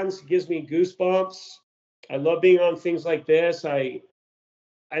bands. It gives me goosebumps. I love being on things like this. I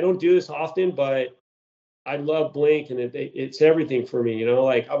don't do this often, but I love Blink, and it's everything for me.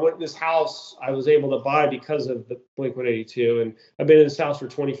 Like I went in this house I was able to buy because of the Blink 182, and I've been in this house for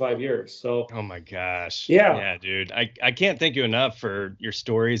 25 years. So, oh my gosh. Yeah, dude. I can't thank you enough for your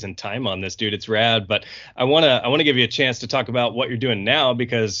stories and time on this, dude. It's rad. But I wanna give you a chance to talk about what you're doing now,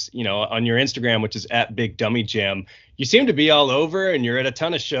 because on your Instagram, which is at Big Dummy Jam, you seem to be all over and you're at a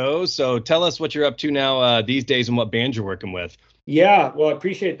ton of shows. So tell us what you're up to now these days and what band you're working with. Yeah, well, I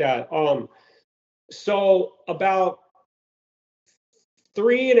appreciate that. So about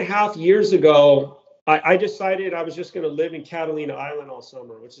 3.5 years ago, I decided I was just going to live in Catalina Island all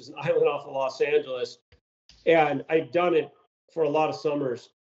summer, which is an island off of Los Angeles. And I've done it for a lot of summers.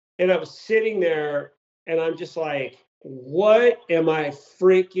 And I was sitting there, and I'm just like, what am I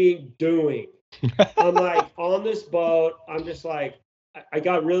freaking doing? I'm like on this boat. I'm just like, I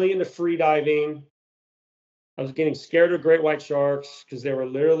got really into free diving. I was getting scared of great white sharks because they were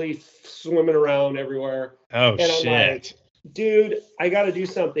literally swimming around everywhere. Oh, and I'm like, dude, I got to do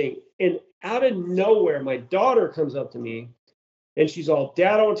something. And out of nowhere, my daughter comes up to me and she's all,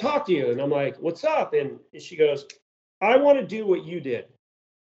 Dad, I want to talk to you. And I'm like, what's up? And she goes, I want to do what you did.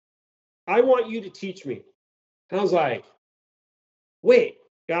 I want you to teach me. And I was like, wait,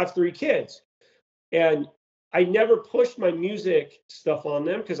 I have 3 kids. And I never pushed my music stuff on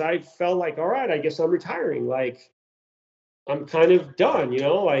them because I felt like, all right, I guess I'm retiring. Like, I'm kind of done,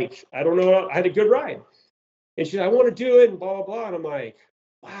 like, I don't know. I had a good ride. And she's like, I want to do it and blah, blah, blah. And I'm like,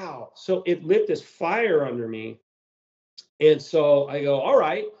 wow. So it lit this fire under me. And so I go, all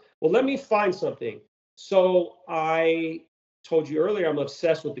right, well, let me find something. So I told you earlier, I'm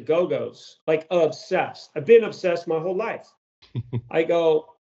obsessed with the Go-Go's, like obsessed. I've been obsessed my whole life. I go,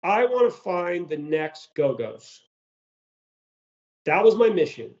 I want to find the next Go-Go's. That was my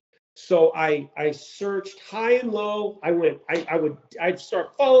mission. So I searched high and low. I'd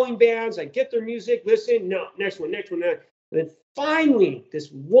start following bands. I'd get their music, listen, no, next one. And then finally, this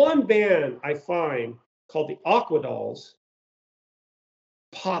one band I find called the Aquadolls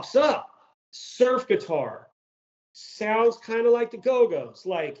pops up. Surf guitar. Sounds kind of like the Go-Go's,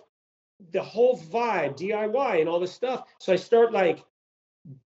 like the whole vibe, DIY and all this stuff. So I start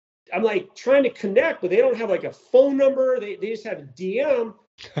I'm like trying to connect, but they don't have like a phone number. They just have a DM.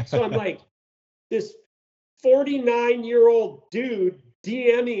 So I'm like this 49-year-old dude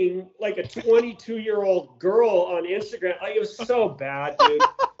DMing like a 22-year-old girl on Instagram. Like, it was so bad, dude.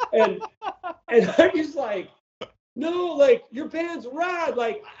 And I'm just like, no, like, your band's rad.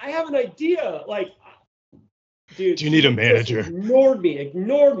 Like, I have an idea. Like, dude, do you need a manager? Ignored me.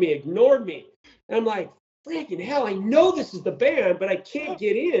 And I'm like, freaking hell, I know this is the band, but I can't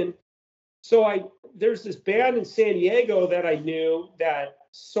get in. So there's this band in San Diego that I knew that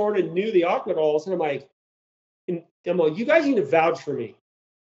sort of knew the Aquadolls, and I'm like, you guys need to vouch for me.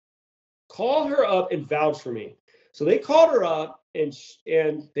 Call her up and vouch for me. So they called her up,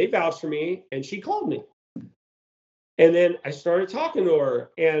 and they vouched for me, and she called me. And then I started talking to her,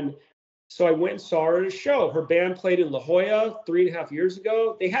 and so I went and saw her at a show. Her band played in La Jolla 3.5 years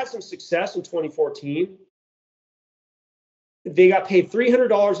ago. They had some success in 2014. They got paid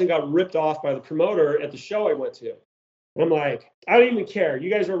 $300 and got ripped off by the promoter at the show I went to. And I'm like, I don't even care. You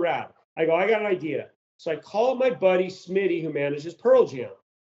guys are rad. I go, I got an idea. So I call my buddy Smitty, who manages Pearl Jam.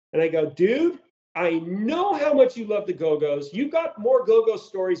 And I go, dude, I know how much you love the Go-Go's. You got more Go-Go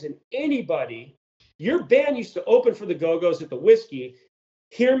stories than anybody. Your band used to open for the Go-Go's at the Whiskey.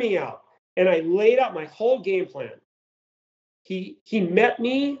 Hear me out. And I laid out my whole game plan. He met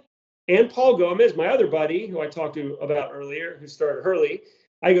me and Paul Gomez, my other buddy, who I talked to about earlier, who started Hurley.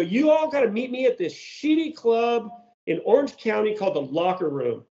 I go, you all got to meet me at this shitty club in Orange County called the Locker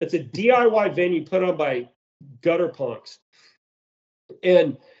Room. It's a DIY venue put on by gutter punks.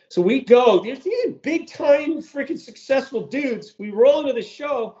 And so we go, these big time freaking successful dudes. We roll into the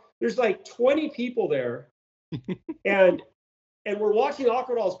show. There's like 20 people there. and we're watching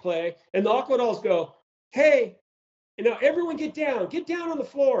Aqua Dolls play. And the Aqua Dolls go, hey, and now everyone get down on the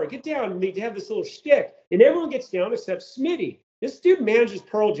floor, get down. And they have this little shtick. And everyone gets down except Smitty. This dude manages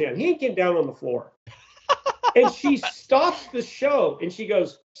Pearl Jam. He ain't getting down on the floor. And she stops the show and she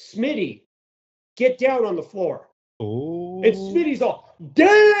goes, Smitty, get down on the floor. Ooh. And Smitty's all,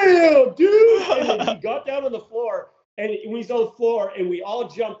 damn, dude. And then he got down on the floor. And when he's on the floor and we all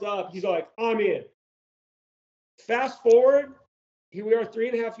jumped up, he's like, I'm in. Fast forward, here we are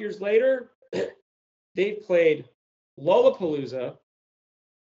 3.5 years later. They've played Lollapalooza,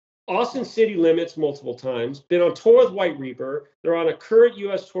 Austin City Limits multiple times, been on tour with White Reaper. They're on a current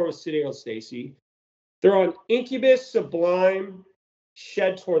U.S. tour with Sitting on Stacy. They're on Incubus, Sublime,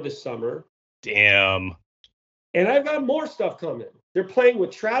 Shed tour this summer. Damn. And I've got more stuff coming. They're playing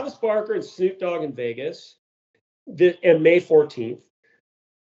with Travis Barker and Snoop Dogg in Vegas and May 14th.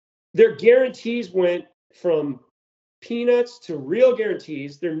 Their guarantees went from peanuts to real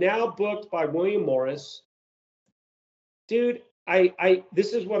guarantees. They're now booked by William Morris. Dude,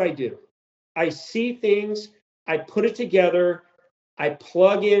 this is what I do. I see things, I put it together, I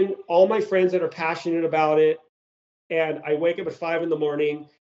plug in all my friends that are passionate about it, and I wake up at 5 a.m.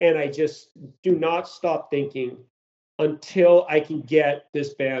 and I just do not stop thinking until I can get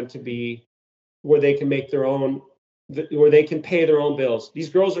this band to be where they can make their own, where they can pay their own bills. These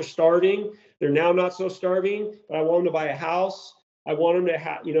girls are starving. They're now not so starving, but I want them to buy a house. I want them to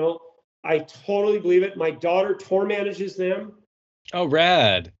have, I totally believe it. My daughter tour manages them. Oh,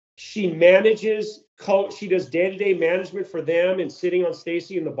 rad. She manages, she does day-to-day management for them and Sitting on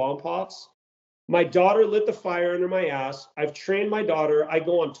Stacy and the Bomb Pops. My daughter lit the fire under my ass. I've trained my daughter. I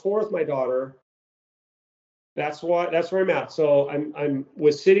go on tour with my daughter. That's where I'm at. So I'm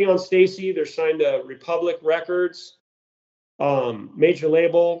with Sitting on Stacy. They're signed to Republic Records, major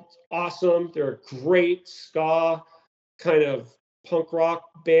label. Awesome. They're a great ska kind of punk rock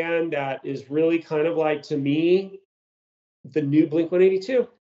band that is really kind of like, to me, the new Blink-182.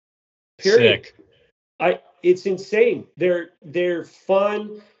 Period. Sick. It's insane. They're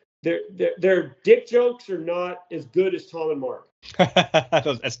fun. Their dick jokes are not as good as Tom and Mark.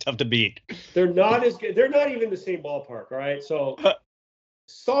 That's tough to beat. They're not as good. They're not even the same ballpark. All right. So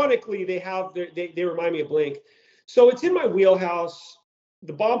sonically, they remind me of Blink. So it's in my wheelhouse.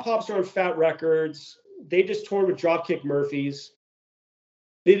 The Bomb Pops are on Fat Records. They just toured with Dropkick Murphys.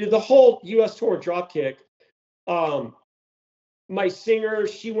 They did the whole U.S. tour with Dropkick. My singer,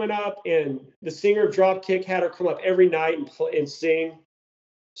 she went up, and the singer of Dropkick had her come up every night and sing.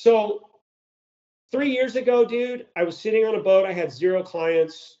 So 3 years ago, dude, I was sitting on a boat. I had 0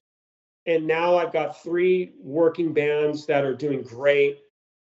 clients, and now I've got 3 working bands that are doing great.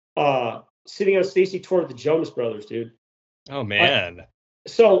 Sitting on Stacy tour with the Jonas Brothers, dude. Oh, man.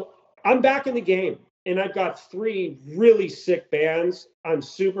 So I'm back in the game, and I've got 3 really sick bands. I'm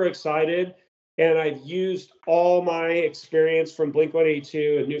super excited. And I've used all my experience from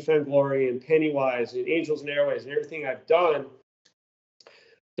Blink-182 and New Found Glory and Pennywise and Angels and Airways and everything I've done.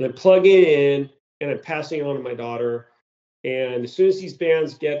 And I'm plugging in and I'm passing it on to my daughter. And as soon as these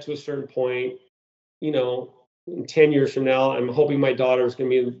bands get to a certain point, in 10 years from now, I'm hoping my daughter is going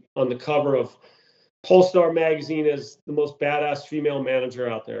to be on the cover of Polestar magazine as the most badass female manager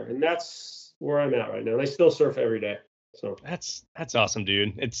out there. And that's where I'm at right now. And I still surf every day. So that's awesome,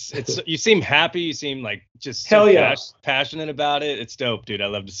 dude. It's you seem happy. You seem like just hell yeah, passionate about it. It's dope, dude. I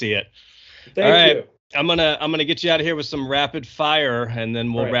love to see it. Thank you. I'm gonna get you out of here with some rapid fire, and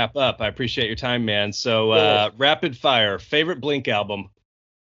then we'll wrap up. I appreciate your time, man. So rapid fire, favorite Blink album?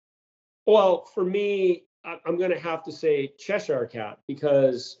 Well, for me, I'm gonna have to say Cheshire Cat,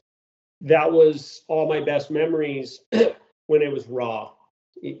 because that was all my best memories when it was raw.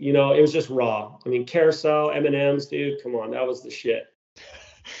 It was just raw. I mean, Carousel, M&M's, dude, come on, that was the shit.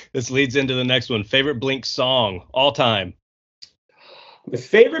 This leads into the next one. Favorite Blink song all time? My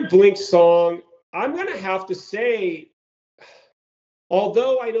favorite Blink song, I'm going to have to say,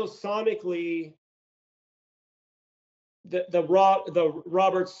 although I know sonically the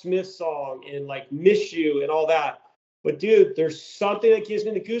Robert Smith song and like Miss You and all that, But dude, there's something that gives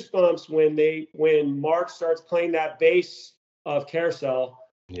me the goosebumps when Mark starts playing that bass of Carousel.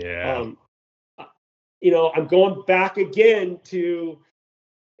 Yeah. I'm going back again to,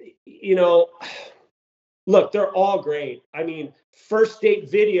 look, they're all great. I mean, First Date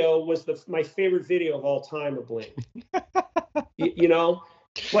Video was my favorite video of all time of Blink. But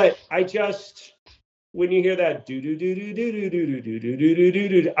when you hear that do do do do do do do do do do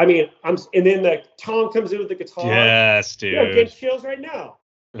do do, I mean, and then the Tom comes in with the guitar. Yes, dude. I'm getting chills right now.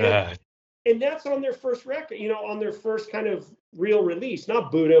 And that's on their first record, on their first kind of real release, not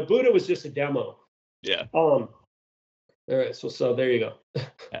Buddha. Buddha was just a demo. Yeah. All right, so there you go.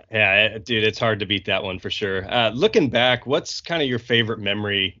 Yeah, dude, it's hard to beat that one for sure. Looking back, what's kind of your favorite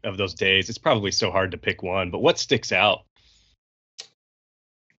memory of those days? It's probably so hard to pick one, but what sticks out?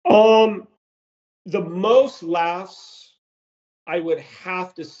 The most laughs I would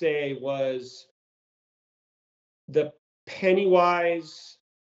have to say was the Pennywise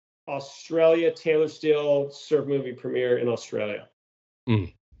Australia Taylor Steele surf movie premiere in Australia.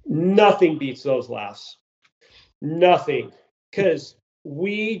 Nothing beats those laughs. Nothing. Because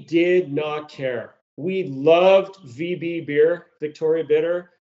we did not care. We loved VB beer, Victoria Bitter.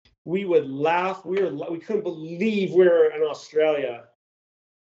 We would laugh. We couldn't believe we were in Australia.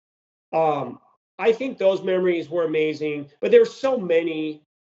 I think those memories were amazing, but there were so many.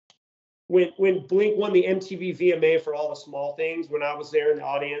 When Blink won the MTV VMA for All the Small Things, when I was there in the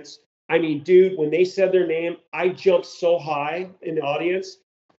audience, I mean, dude, when they said their name, I jumped so high in the audience.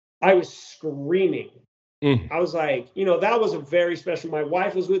 I was screaming. I was like, that was a very special. My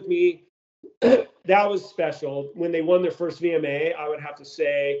wife was with me. That was special. When they won their first VMA, I would have to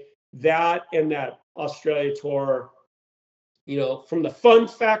say that and that Australia tour, from the fun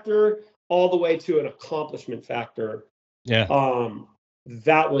factor all the way to an accomplishment factor. Yeah.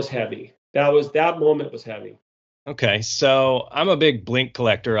 That was heavy. That moment was heavy. Okay. So I'm a big Blink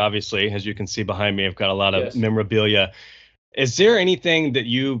collector, obviously. As you can see behind me, I've got a lot of memorabilia. Is there anything that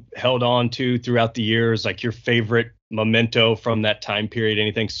you held on to throughout the years, like your favorite memento from that time period?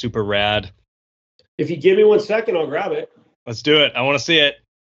 Anything super rad? If you give me 1 second, I'll grab it. Let's do it. I want to see it.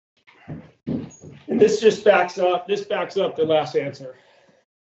 And this just backs up the last answer.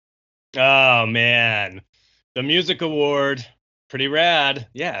 Oh, man. The music award. Pretty rad.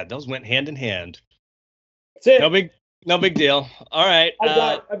 Yeah, those went hand in hand. That's it. No big deal. All right.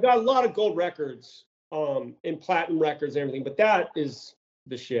 I've got a lot of gold records, and platinum records and everything, but that is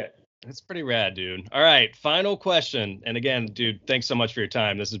the shit. That's pretty rad, dude. All right, final question. And again, dude, thanks so much for your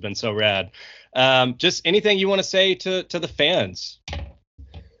time. This has been so rad. Just anything you want to say to the fans?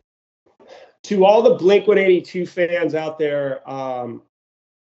 To all the Blink-182 fans out there,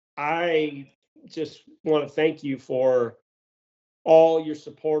 I just want to thank you for all your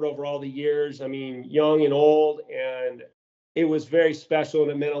support over all the years. I mean, young and old, and it was very special,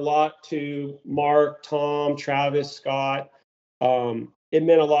 and it meant a lot to Mark, Tom, Travis, Scott. It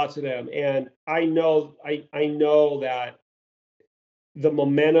meant a lot to them, and I know that the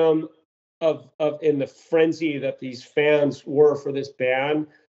momentum of and the frenzy that these fans were for this band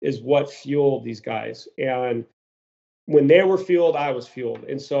is what fueled these guys. And when they were fueled, I was fueled.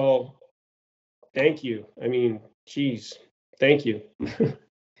 And so, thank you. I mean, geez, thank you.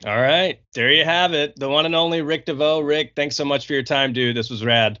 All right, there you have it. The one and only Rick DeVoe. Rick, thanks so much for your time, dude. This was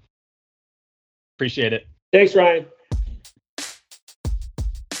rad. Appreciate it. Thanks, Ryan.